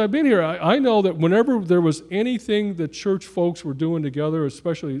 ever since I've been here, I know that whenever there was anything that church folks were doing together,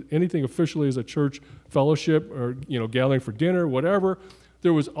 especially anything officially as a church fellowship or, gathering for dinner, whatever,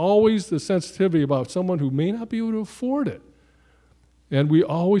 there was always the sensitivity about someone who may not be able to afford it. And we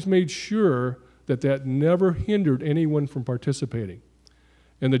always made sure that never hindered anyone from participating.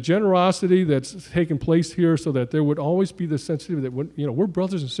 And the generosity that's taken place here so that there would always be the sensitivity that, we're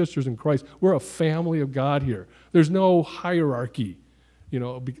brothers and sisters in Christ. We're a family of God here. There's no hierarchy,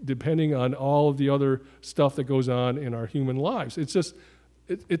 depending on all of the other stuff that goes on in our human lives. It just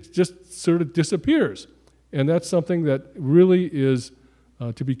sort of disappears. And that's something that really is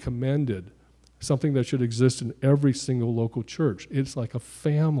to be commended, something that should exist in every single local church. It's like a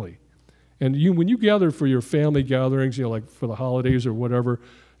family. And when you gather for your family gatherings, like for the holidays or whatever,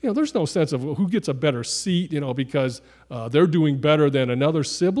 there's no sense of who gets a better seat, because they're doing better than another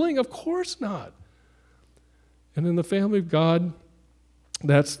sibling. Of course not. And in the family of God,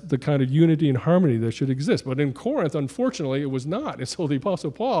 that's the kind of unity and harmony that should exist. But in Corinth, unfortunately, it was not. And so the Apostle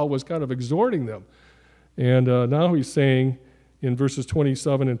Paul was kind of exhorting them. And now he's saying in verses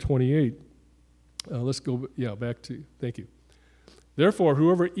 27 and 28, let's go back to, thank you. Therefore,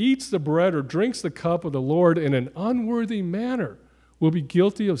 whoever eats the bread or drinks the cup of the Lord in an unworthy manner will be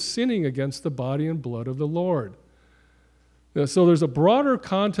guilty of sinning against the body and blood of the Lord. Now, so there's a broader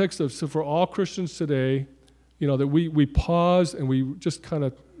context for all Christians today, that we pause and we just kind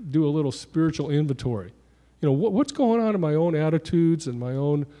of do a little spiritual inventory. What's going on in my own attitudes and my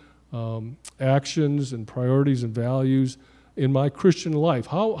own actions and priorities and values in my Christian life?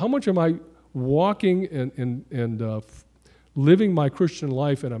 How much am I walking and living my Christian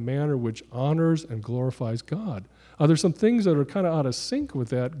life in a manner which honors and glorifies God? Are there some things that are kind of out of sync with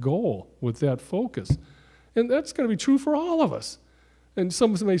that goal, with that focus? And that's going to be true for all of us. And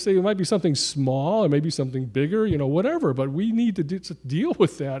some may say it might be something small, or maybe something bigger, whatever, but we need to deal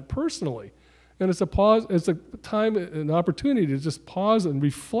with that personally. And it's a time, an opportunity to just pause and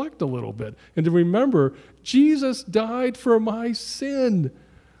reflect a little bit and to remember, Jesus died for my sin.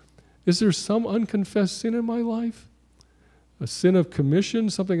 Is there some unconfessed sin in my life? A sin of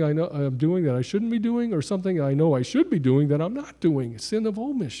commission, something I know I'm doing that I shouldn't be doing, or something I know I should be doing that I'm not doing, a sin of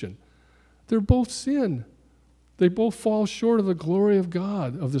omission. They're both sin. They both fall short of the glory of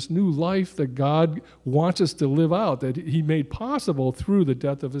God, of this new life that God wants us to live out, that he made possible through the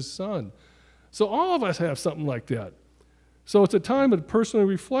death of his son. So all of us have something like that. So it's a time to personally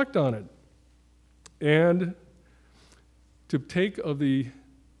reflect on it and to take of the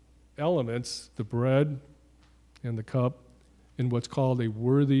elements, the bread and the cup, in what's called a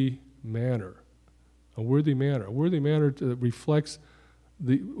worthy manner. A worthy manner. A worthy manner that reflects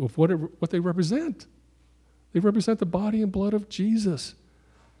of what they represent. They represent the body and blood of Jesus.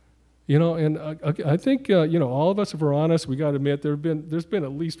 And I think, all of us, if we're honest, we got to admit there's been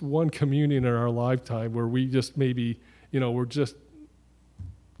at least one communion in our lifetime where we just maybe, we're just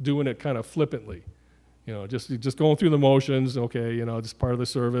doing it kind of flippantly. Just going through the motions, okay, just part of the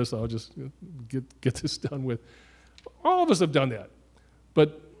service, I'll just get this done with. All of us have done that.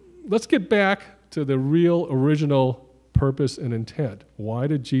 But let's get back to the real original purpose and intent. Why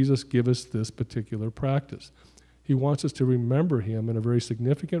did Jesus give us this particular practice? He wants us to remember him in a very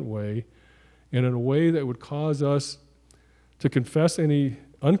significant way, and in a way that would cause us to confess any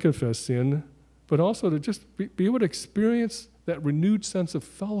unconfessed sin, but also to just be able to experience that renewed sense of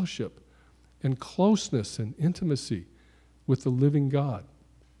fellowship and closeness and intimacy with the living God.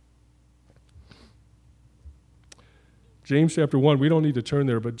 James chapter 1, we don't need to turn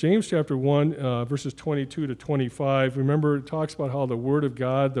there, but James chapter 1, verses 22 to 25, remember it talks about how the Word of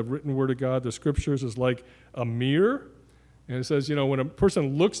God, the written Word of God, the Scriptures is like a mirror. And it says, when a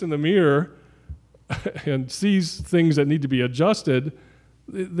person looks in the mirror and sees things that need to be adjusted,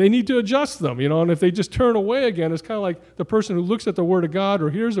 they need to adjust them, and if they just turn away again, it's kind of like the person who looks at the Word of God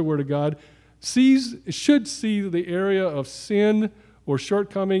or hears the Word of God should see the area of sin or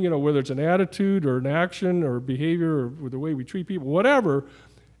shortcoming, whether it's an attitude or an action or behavior or the way we treat people, whatever,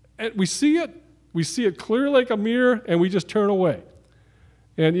 and we see it clearly like a mirror, and we just turn away.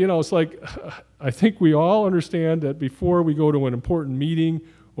 And, it's like, I think we all understand that before we go to an important meeting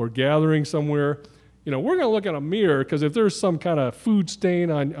or gathering somewhere, we're going to look at a mirror, because if there's some kind of food stain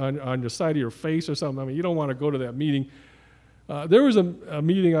on the side of your face or something, you don't want to go to that meeting. There was a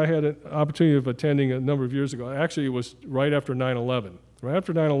meeting I had an opportunity of attending a number of years ago. Actually, it was right after 9/11. Right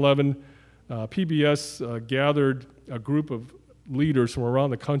after 9/11, PBS gathered a group of leaders from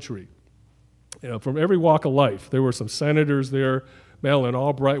around the country, from every walk of life. There were some senators there. Madeleine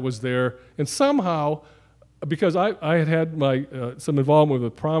Albright was there. And somehow, because I had my some involvement with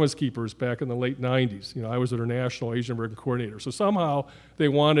the Promise Keepers back in the late 90s. I was their national Asian American coordinator. So somehow they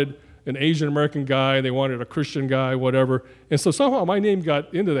wanted an Asian American guy, they wanted a Christian guy, whatever. And so somehow my name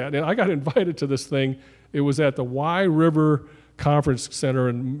got into that, and I got invited to this thing. It was at the Wye River Conference Center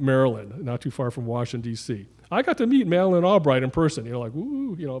in Maryland, not too far from Washington, D.C. I got to meet Madeleine Albright in person, like,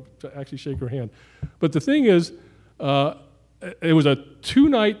 woo, to actually shake her hand. But the thing is, it was a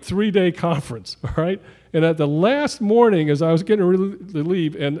 2-night, 3-day conference, all right? And at the last morning, as I was getting ready to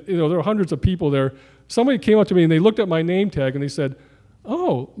leave, and there were hundreds of people there, somebody came up to me and they looked at my name tag and they said,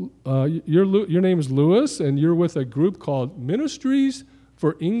 "Oh, your name is Lewis, and you're with a group called Ministries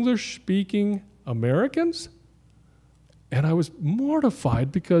for English-Speaking Americans?" And I was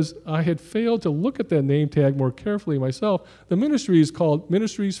mortified because I had failed to look at that name tag more carefully myself. The ministry is called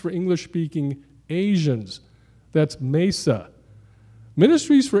Ministries for English-Speaking Asians. That's MESA.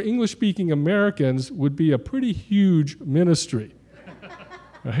 Ministries for English-Speaking Americans would be a pretty huge ministry,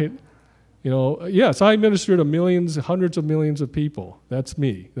 right? Yes, I minister to millions, hundreds of millions of people. That's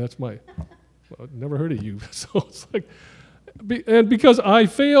me. That's I've never heard of you. So it's like, and because I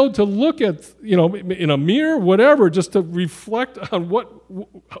failed to look at, in a mirror, whatever, just to reflect on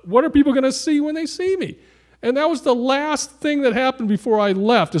what are people going to see when they see me. And that was the last thing that happened before I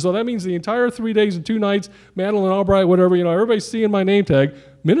left. So that means the entire 3 days and 2 nights, Madeleine Albright, whatever, everybody's seeing my name tag,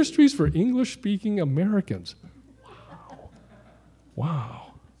 Ministries for English-Speaking Americans.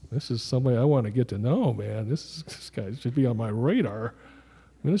 Wow. This is somebody I want to get to know, man. This guy should be on my radar.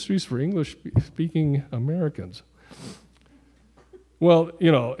 Ministries for English-Speaking Americans. Well,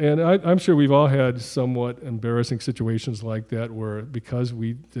 and I'm sure we've all had somewhat embarrassing situations like that where because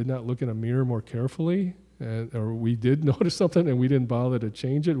we did not look in a mirror more carefully, or we did notice something and we didn't bother to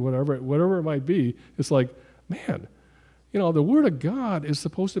change it, whatever it might be, it's like, man, You know, the Word of God is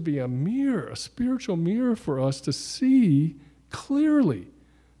supposed to be a mirror, a spiritual mirror for us to see clearly.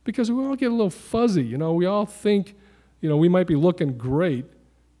 Because we all get a little fuzzy. You know, we all think, you know, we might be looking great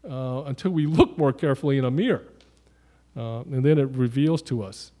until we look more carefully in a mirror. And then it reveals to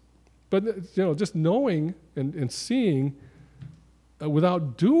us. But, you know, just knowing and seeing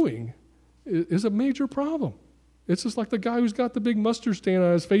without doing is a major problem. It's just like the guy who's got the big mustard stain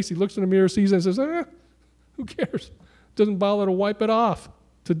on his face. He looks in the mirror, sees it, and says, who cares? Doesn't bother to wipe it off,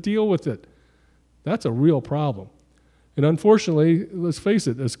 to deal with it. That's a real problem. And unfortunately, let's face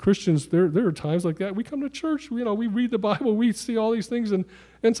it, as Christians, there are times like that. We come to church, you know, we read the Bible, we see all these things, and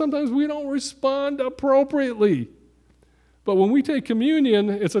sometimes we don't respond appropriately. But when we take communion,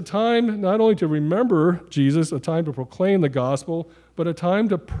 it's a time not only to remember Jesus, a time to proclaim the gospel, but a time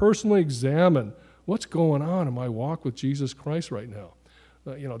to personally examine what's going on in my walk with Jesus Christ right now.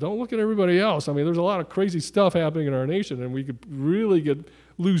 You know, don't look at everybody else. I mean, there's a lot of crazy stuff happening in our nation, and we could really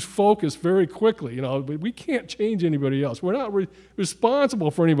lose focus very quickly. You know, but we can't change anybody else. We're not responsible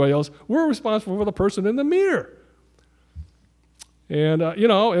for anybody else. We're responsible for the person in the mirror. And, you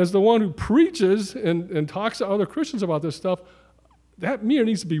know, as the one who preaches and talks to other Christians about this stuff, that mirror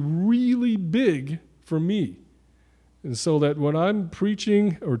needs to be really big for me. And so that when I'm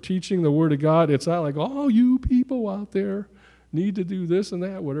preaching or teaching the Word of God, it's not like, oh, you people out there need to do this and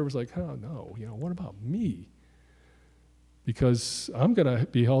that, whatever. It's like, oh, no, you know, what about me? Because I'm going to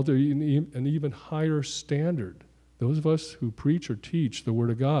be held to an even higher standard. Those of us who preach or teach the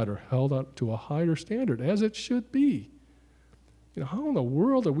Word of God are held up to a higher standard, as it should be. You know, how in the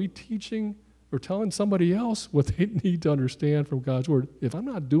world are we teaching or telling somebody else what they need to understand from God's Word if I'm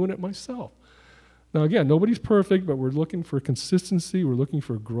not doing it myself? Now, again, nobody's perfect, but we're looking for consistency. We're looking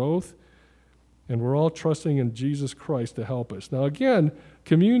for growth. And we're all trusting in Jesus Christ to help us. Now, again,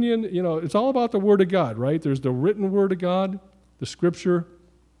 communion, you know, it's all about the Word of God, right? There's the written Word of God, the Scripture,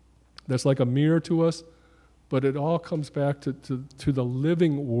 that's like a mirror to us. But it all comes back to the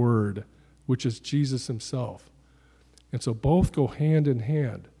living Word, which is Jesus Himself. And so both go hand in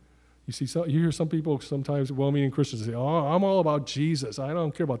hand. You see, you hear some people sometimes, well-meaning Christians, say, oh, I'm all about Jesus. I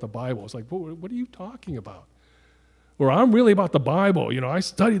don't care about the Bible. It's like, what are you talking about? Or I'm really about the Bible. You know, I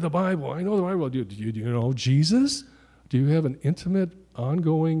study the Bible. I know the Bible. Do you know Jesus? Do you have an intimate,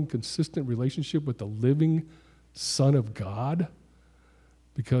 ongoing, consistent relationship with the living Son of God?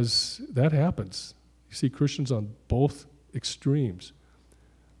 Because that happens. You see Christians on both extremes.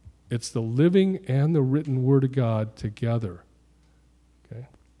 It's the living and the written Word of God together. Okay?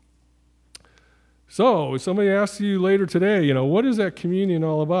 So, if somebody asks you later today, you know, what is that communion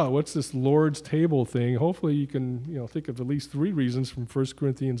all about? What's this Lord's table thing? Hopefully you can, you know, think of at least 3 reasons from 1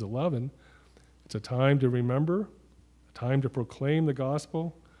 Corinthians 11. It's a time to remember, a time to proclaim the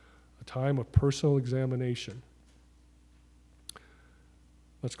gospel, a time of personal examination.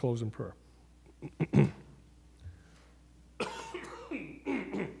 Let's close in prayer.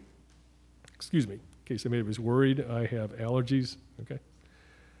 Excuse me, in case anybody was worried, I have allergies, okay?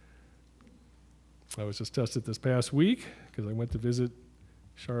 I was just tested this past week because I went to visit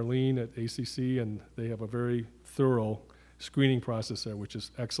Charlene at ACC, and they have a very thorough screening process there, which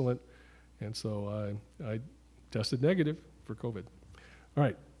is excellent. And so I tested negative for COVID. All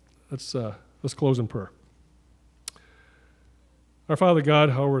right, let's close in prayer. Our Father God,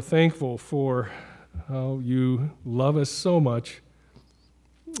 how we're thankful for how you love us so much.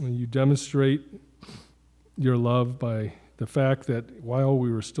 And you demonstrate your love by the fact that while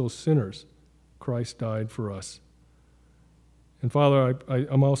we were still sinners, Christ died for us. And Father,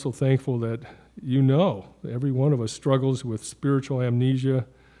 I'm also thankful that you know that every one of us struggles with spiritual amnesia,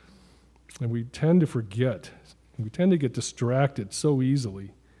 and we tend to forget. We tend to get distracted so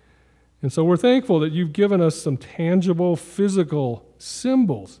easily. And so we're thankful that you've given us some tangible, physical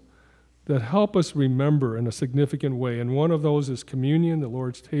symbols that help us remember in a significant way. And one of those is communion, the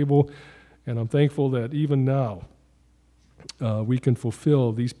Lord's table. And I'm thankful that even now we can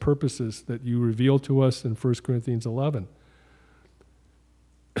fulfill these purposes that you reveal to us in 1 Corinthians 11.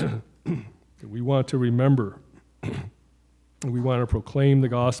 We want to remember, and we want to proclaim the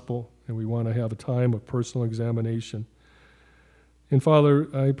gospel, and we want to have a time of personal examination. And Father,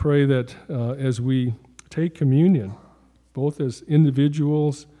 I pray that as we take communion, both as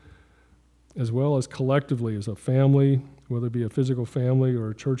individuals as well as collectively as a family, whether it be a physical family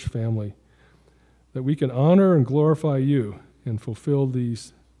or a church family, that we can honor and glorify you and fulfill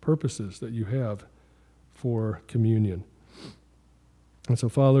these purposes that you have for communion. And so,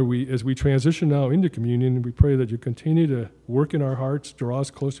 Father, as we transition now into communion, we pray that you continue to work in our hearts, draw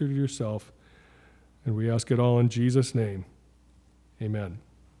us closer to yourself, and we ask it all in Jesus' name. Amen.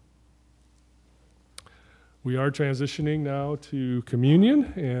 We are transitioning now to communion,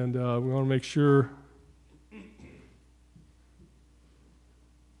 and we want to make sure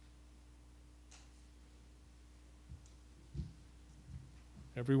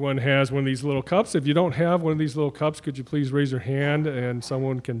everyone has one of these little cups. If you don't have one of these little cups, could you please raise your hand and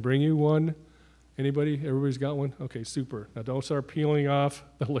someone can bring you one? Anybody? Everybody's got one? Okay, super. Now don't start peeling off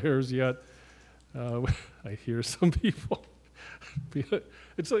the layers yet. I hear some people.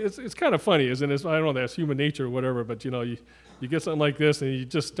 It's kind of funny, isn't it? I don't know, that's human nature or whatever, but you get something like this and you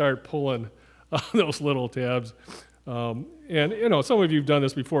just start pulling on those little tabs. And some of you have done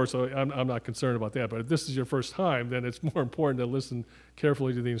this before, so I'm not concerned about that. But if this is your first time, then it's more important to listen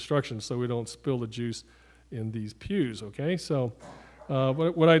carefully to the instructions so we don't spill the juice in these pews, okay? So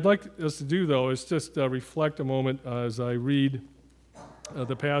what I'd like us to do, though, is just reflect a moment as I read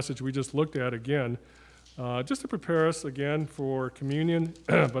the passage we just looked at again, just to prepare us again for communion.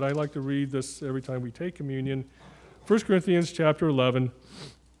 But I like to read this every time we take communion. 1 Corinthians chapter 11,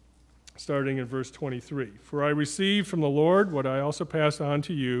 starting in verse 23. For I received from the Lord what I also passed on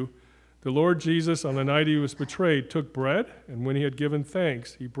to you. The Lord Jesus, on the night he was betrayed, took bread, and when he had given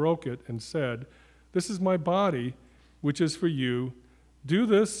thanks, he broke it and said, "This is my body, which is for you. Do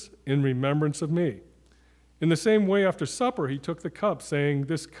this in remembrance of me." In the same way, after supper, he took the cup, saying,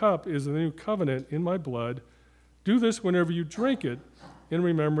 "This cup is the new covenant in my blood. Do this whenever you drink it in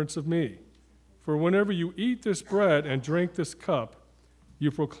remembrance of me. For whenever you eat this bread and drink this cup, you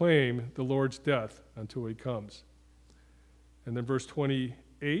proclaim the Lord's death until he comes." And then verse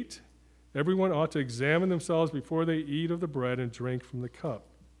 28, everyone ought to examine themselves before they eat of the bread and drink from the cup.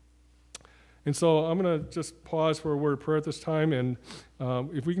 And so I'm going to just pause for a word of prayer at this time, and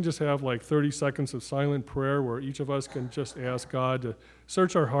if we can just have like 30 seconds of silent prayer where each of us can just ask God to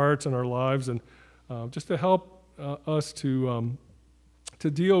search our hearts and our lives, and just to help us to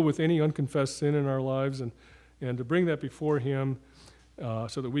deal with any unconfessed sin in our lives, and to bring that before him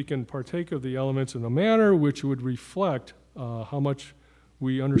so that we can partake of the elements in a manner which would reflect how much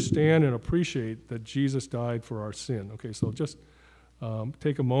we understand and appreciate that Jesus died for our sin. Okay, so just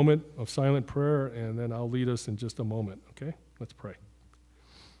take a moment of silent prayer, and then I'll lead us in just a moment, okay? Let's pray.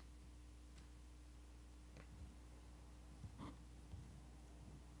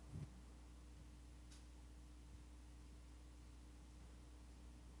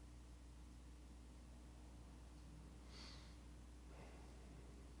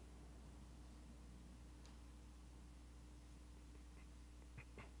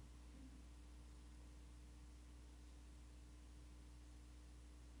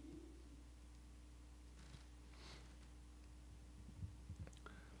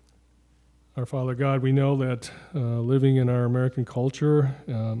 Our Father God, we know that living in our American culture,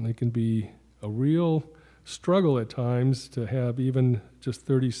 it can be a real struggle at times to have even just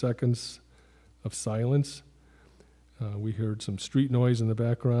 30 seconds of silence. We heard some street noise in the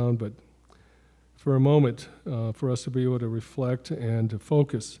background, but for a moment, for us to be able to reflect and to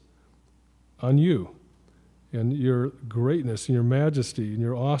focus on you and your greatness and your majesty and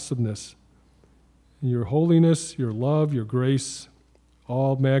your awesomeness and your holiness, your love, your grace,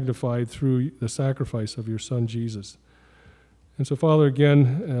 all magnified through the sacrifice of your Son, Jesus. And so, Father,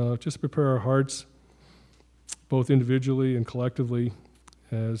 again, just prepare our hearts, both individually and collectively,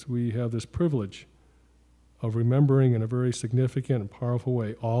 as we have this privilege of remembering in a very significant and powerful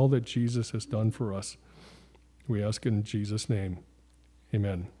way all that Jesus has done for us. We ask in Jesus' name.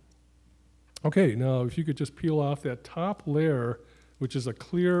 Amen. Okay, now if you could just peel off that top layer, which is a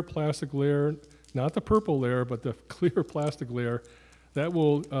clear plastic layer, not the purple layer, but the clear plastic layer. That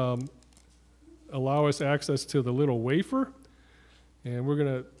will allow us access to the little wafer, and we're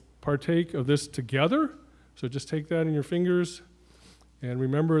going to partake of this together. So just take that in your fingers, and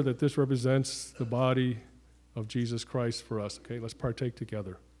remember that this represents the body of Jesus Christ for us. Okay, let's partake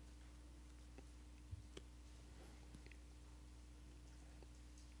together.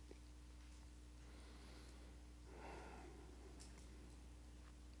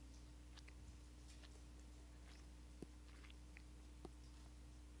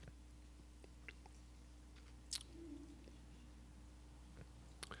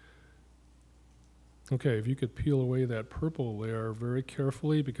 Okay, if you could peel away that purple layer very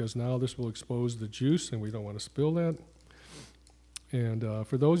carefully, because now this will expose the juice and we don't want to spill that. And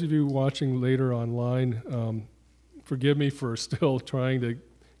for those of you watching later online, forgive me for still trying to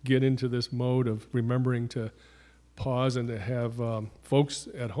get into this mode of remembering to pause and to have folks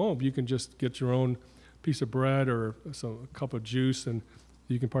at home. You can just get your own piece of bread or a cup of juice, and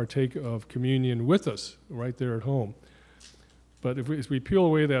you can partake of communion with us right there at home. But as we peel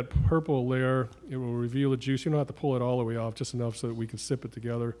away that purple layer, it will reveal the juice. You don't have to pull it all the way off, just enough so that we can sip it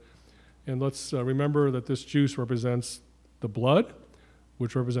together. And let's remember that this juice represents the blood,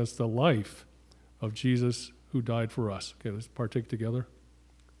 which represents the life of Jesus who died for us. Okay, let's partake together.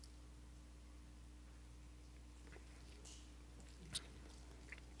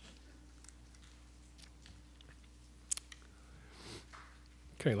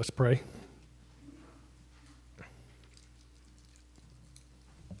 Okay, let's pray.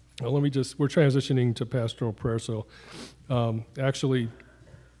 Well, we're transitioning to pastoral prayer, so let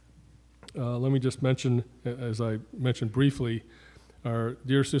me just mention, as I mentioned briefly, our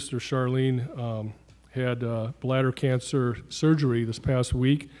dear sister Charlene had bladder cancer surgery this past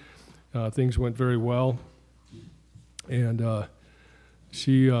week. Things went very well, and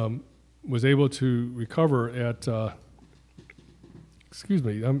she was able to recover at, excuse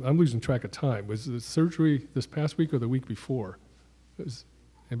me, I'm losing track of time. Was the surgery this past week or the week before?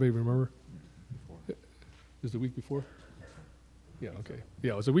 Anybody remember? Is the week before? Yeah, okay.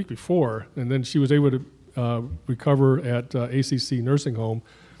 Yeah, it was a week before, and then she was able to recover at ACC Nursing Home.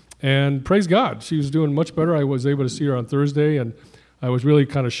 And praise God, she was doing much better. I was able to see her on Thursday, and I was really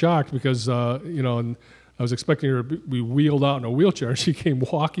kind of shocked because, and I was expecting her to be wheeled out in a wheelchair, and she came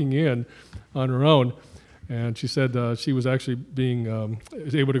walking in on her own. And she said she was actually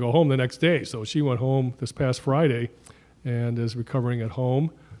was able to go home the next day. So she went home this past Friday and is recovering at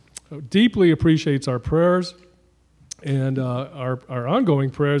home. Deeply appreciates our prayers and our ongoing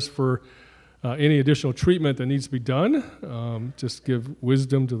prayers for any additional treatment that needs to be done. Just give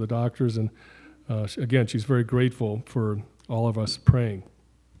wisdom to the doctors. And again, she's very grateful for all of us praying.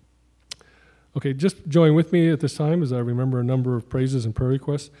 Okay, just join with me at this time as I remember a number of praises and prayer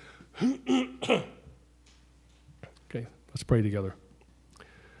requests. Okay, let's pray together.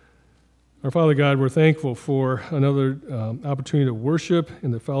 Our Father God, we're thankful for another opportunity to worship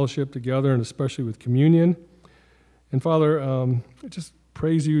in the fellowship together, and especially with communion. And Father, I just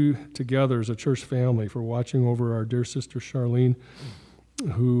praise you together as a church family for watching over our dear sister Charlene,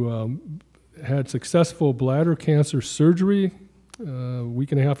 who had successful bladder cancer surgery a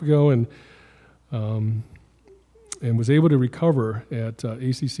week and a half ago, and was able to recover at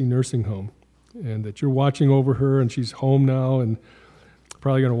ACC Nursing Home, and that you're watching over her, and she's home now, and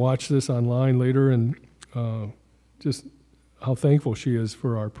probably going to watch this online later, and just how thankful she is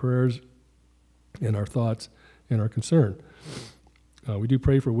for our prayers and our thoughts and our concern. We do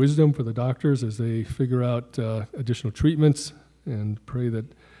pray for wisdom for the doctors as they figure out additional treatments, and pray that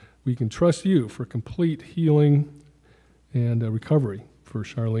we can trust you for complete healing and recovery for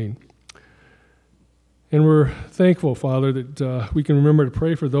Charlene. And we're thankful, Father, that we can remember to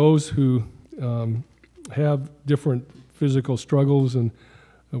pray for those who have different physical struggles and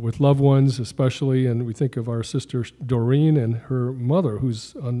with loved ones especially, and we think of our sister Doreen and her mother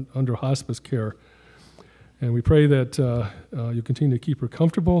who's under hospice care. And we pray that you continue to keep her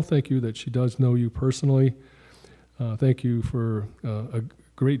comfortable. Thank you that she does know you personally. Thank you for a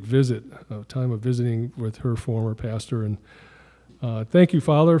great visit, a time of visiting with her former pastor. And thank you,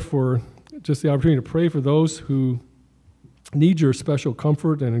 Father, for just the opportunity to pray for those who need your special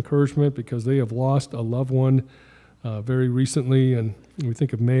comfort and encouragement because they have lost a loved one very recently. And we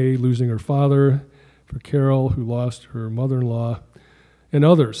think of May losing her father, for Carol, who lost her mother-in-law, and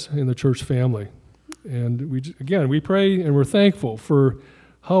others in the church family. And we pray and we're thankful for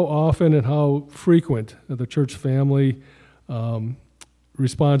how often and how frequent the church family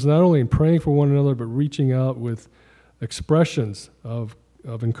responds, not only in praying for one another, but reaching out with expressions of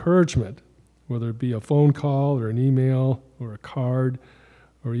encouragement, whether it be a phone call or an email or a card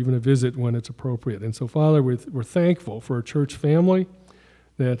or even a visit when it's appropriate. And so, Father, we're thankful for a church family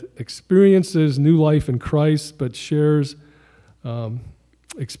that experiences new life in Christ, but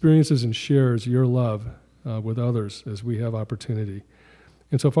experiences and shares your love with others as we have opportunity.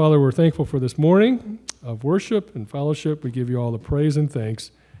 And so, Father, we're thankful for this morning of worship and fellowship. We give you all the praise and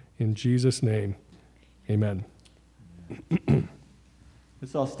thanks in Jesus' name. Amen.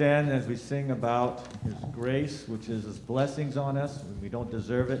 Let's all stand as we sing about his grace, which is his blessings on us when we don't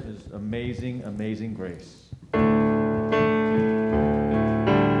deserve it, his amazing, amazing grace.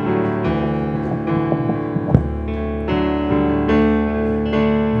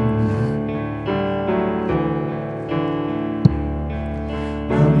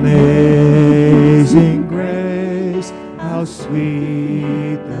 Amazing grace, how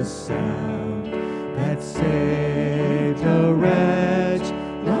sweet the sound that saved a wretch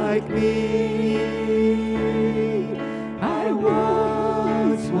like me. I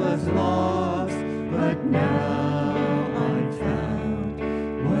once was lost, but now I'm found.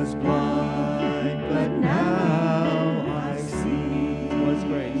 Was blind, but now I see.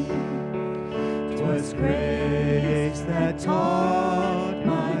 'Twas grace that taught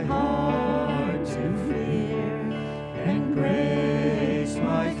my heart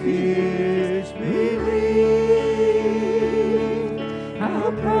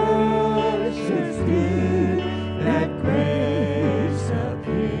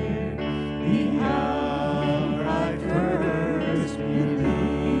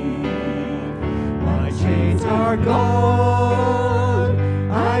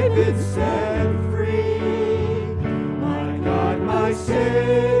I've been set free. My God, my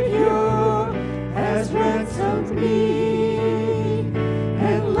Savior has ransomed me.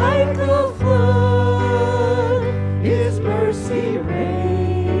 And like a flood, His mercy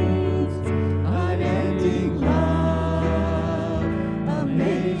reigns. Unending love,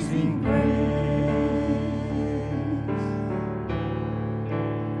 amazing grace.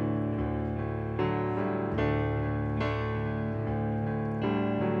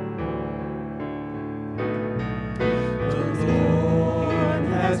 The Lord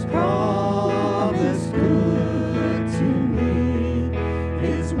has promised good to me.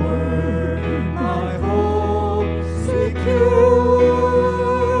 His word my hope secures.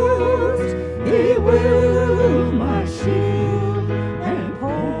 He will my shield and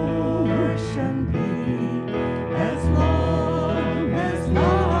portion be as long as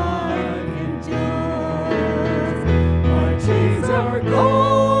life endures. My chains are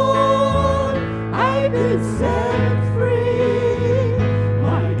gone, I've been set free.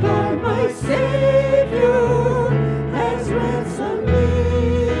 My God, my Savior has ransomed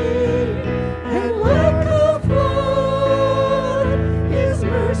me. And like a flood, His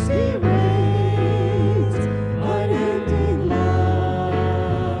mercy reigns. Unending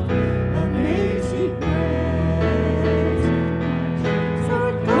love, amazing grace. My chains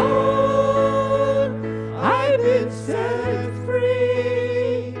are gone, I've been set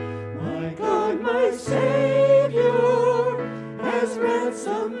free. My God, my Savior has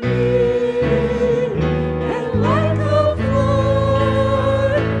ransomed me. And like a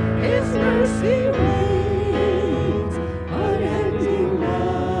flood, His mercy reigns. Unending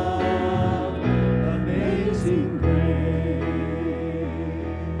love, amazing grace.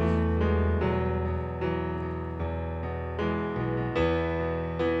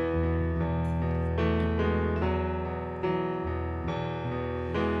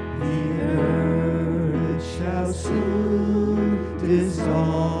 The earth shall soon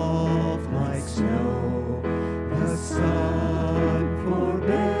dissolve like snow. The sun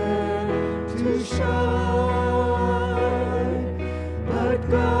forbear to shine. But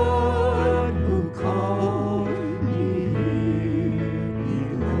God who called me here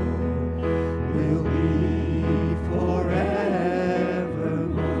below will be forever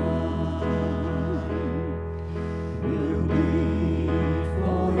mine. Will be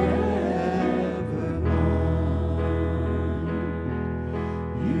forever mine.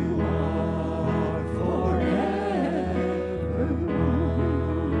 You are forever mine.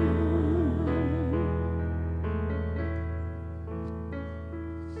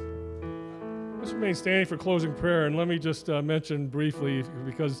 Let's remain standing for closing prayer, and let me just mention briefly,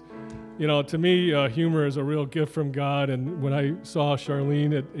 because, you know, to me, humor is a real gift from God. And when I saw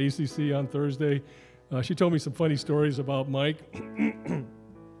Charlene at ACC on Thursday, she told me some funny stories about Mike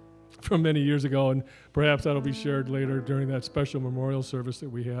from many years ago, and perhaps that'll be shared later during that special memorial service that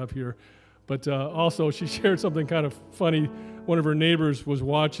we have here. But also, she shared something kind of funny. One of her neighbors was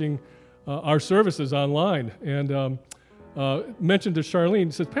watching our services online, and mentioned to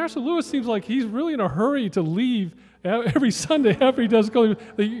Charlene, says, Pastor Lewis seems like he's really in a hurry to leave every Sunday after he does go.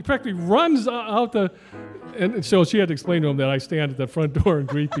 He practically runs out the, and so she had to explain to him that I stand at the front door and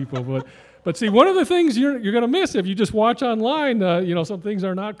greet people. But see, one of the things you're going to miss if you just watch online, some things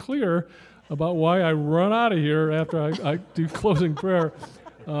are not clear about why I run out of here after I do closing prayer.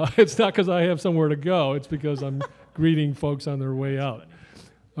 It's not because I have somewhere to go. It's because I'm greeting folks on their way out.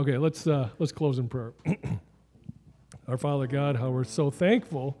 Okay, let's close in prayer. Our Father God, how we're so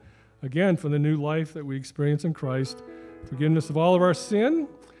thankful, again, for the new life that we experience in Christ, forgiveness of all of our sin,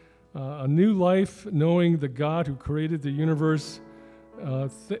 a new life knowing the God who created the universe,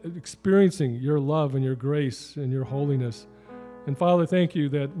 experiencing your love and your grace and your holiness. And Father, thank you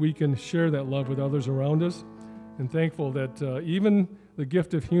that we can share that love with others around us, and thankful that even the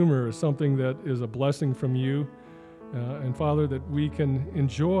gift of humor is something that is a blessing from you, and Father, that we can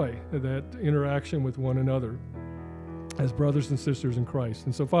enjoy that interaction with one another as brothers and sisters in Christ.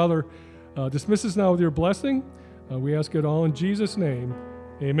 And so, Father, dismiss us now with your blessing. We ask it all in Jesus' name.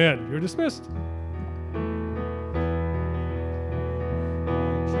 Amen. You're dismissed.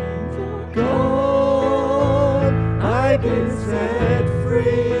 Gone, I've been set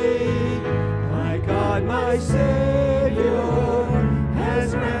free. My God, my Savior